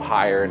grow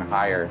higher and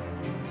higher,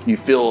 you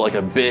feel like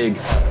a big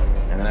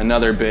and then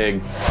another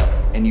big,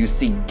 and you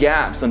see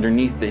gaps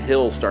underneath the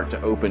hill start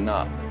to open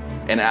up.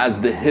 And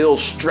as the hill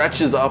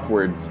stretches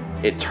upwards,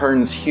 it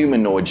turns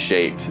humanoid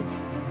shaped,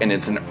 and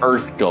it's an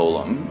earth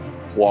golem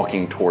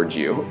walking towards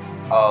you.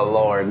 Oh,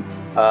 Lord.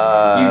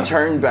 You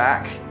turn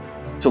back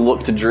to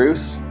look to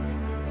Druce,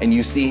 and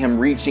you see him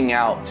reaching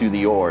out to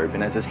the orb.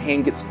 And as his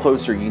hand gets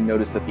closer, you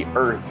notice that the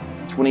earth,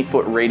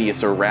 20-foot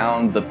radius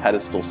around the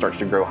pedestal, starts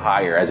to grow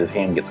higher as his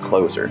hand gets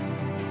closer.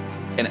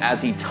 And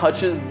as he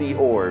touches the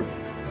orb,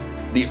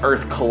 the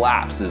earth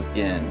collapses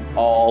in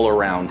all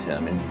around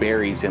him and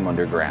buries him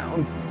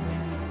underground.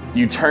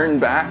 You turn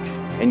back,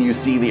 and you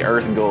see the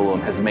earth golem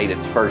has made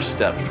its first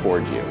step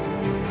toward you.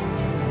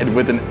 And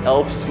with an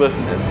elf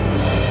swiftness,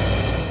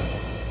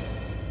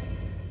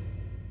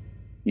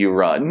 you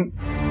run.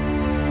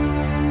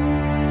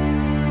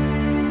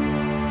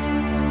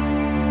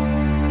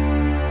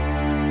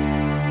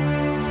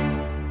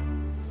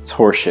 It's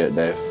horseshit,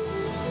 Dave.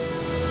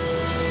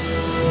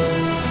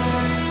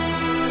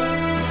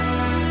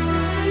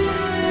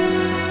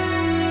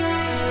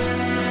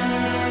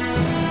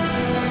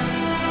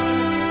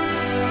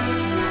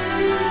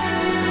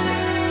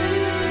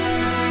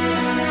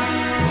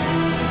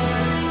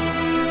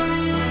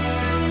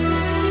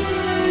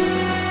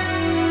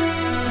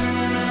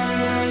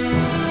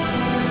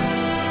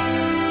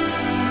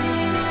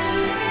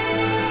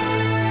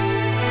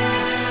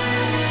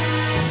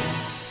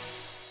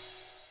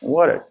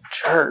 What a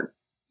jerk.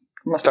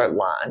 I'm gonna start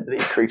lying to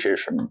these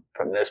creatures from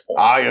this point.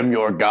 I am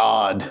your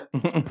god.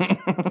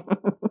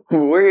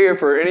 We're here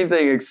for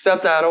anything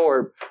except that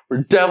orb.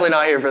 We're definitely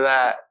not here for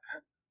that.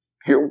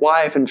 Your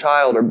wife and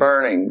child are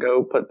burning.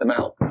 Go put them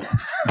out.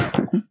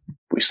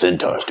 We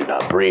centaurs do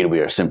not breed. We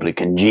are simply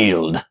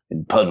congealed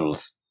in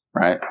puddles.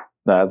 Right?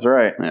 That's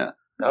right. Yeah.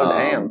 Oh,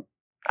 damn.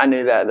 I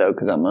knew that, though,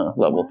 because I'm a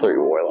level 3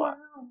 warlock.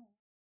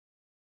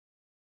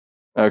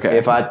 Okay.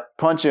 If I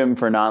punch him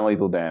for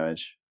non-lethal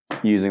damage,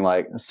 using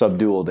like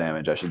subdual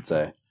damage, I should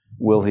say,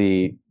 will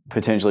he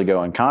potentially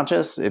go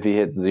unconscious if he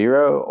hits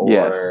 0? Or...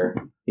 Yes.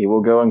 He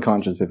will go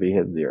unconscious if he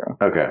hits 0.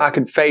 Okay. I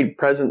could fade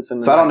presence.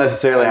 So I don't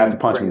necessarily have to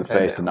punch him in the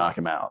face to knock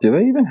him out. Do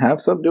they even have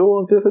Subdual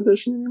in 5th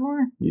edition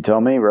anymore? You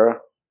tell me, bro.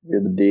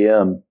 You're the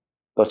DM.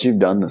 Thought you've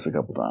done this a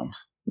couple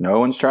times. No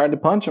one's tried to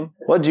punch him.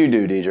 What'd you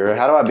do, Deidre?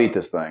 How do I beat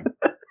this thing?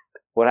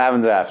 What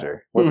happens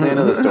after? What's the end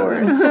of the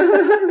story?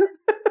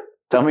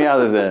 Tell me how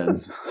this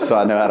ends so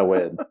I know how to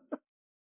win.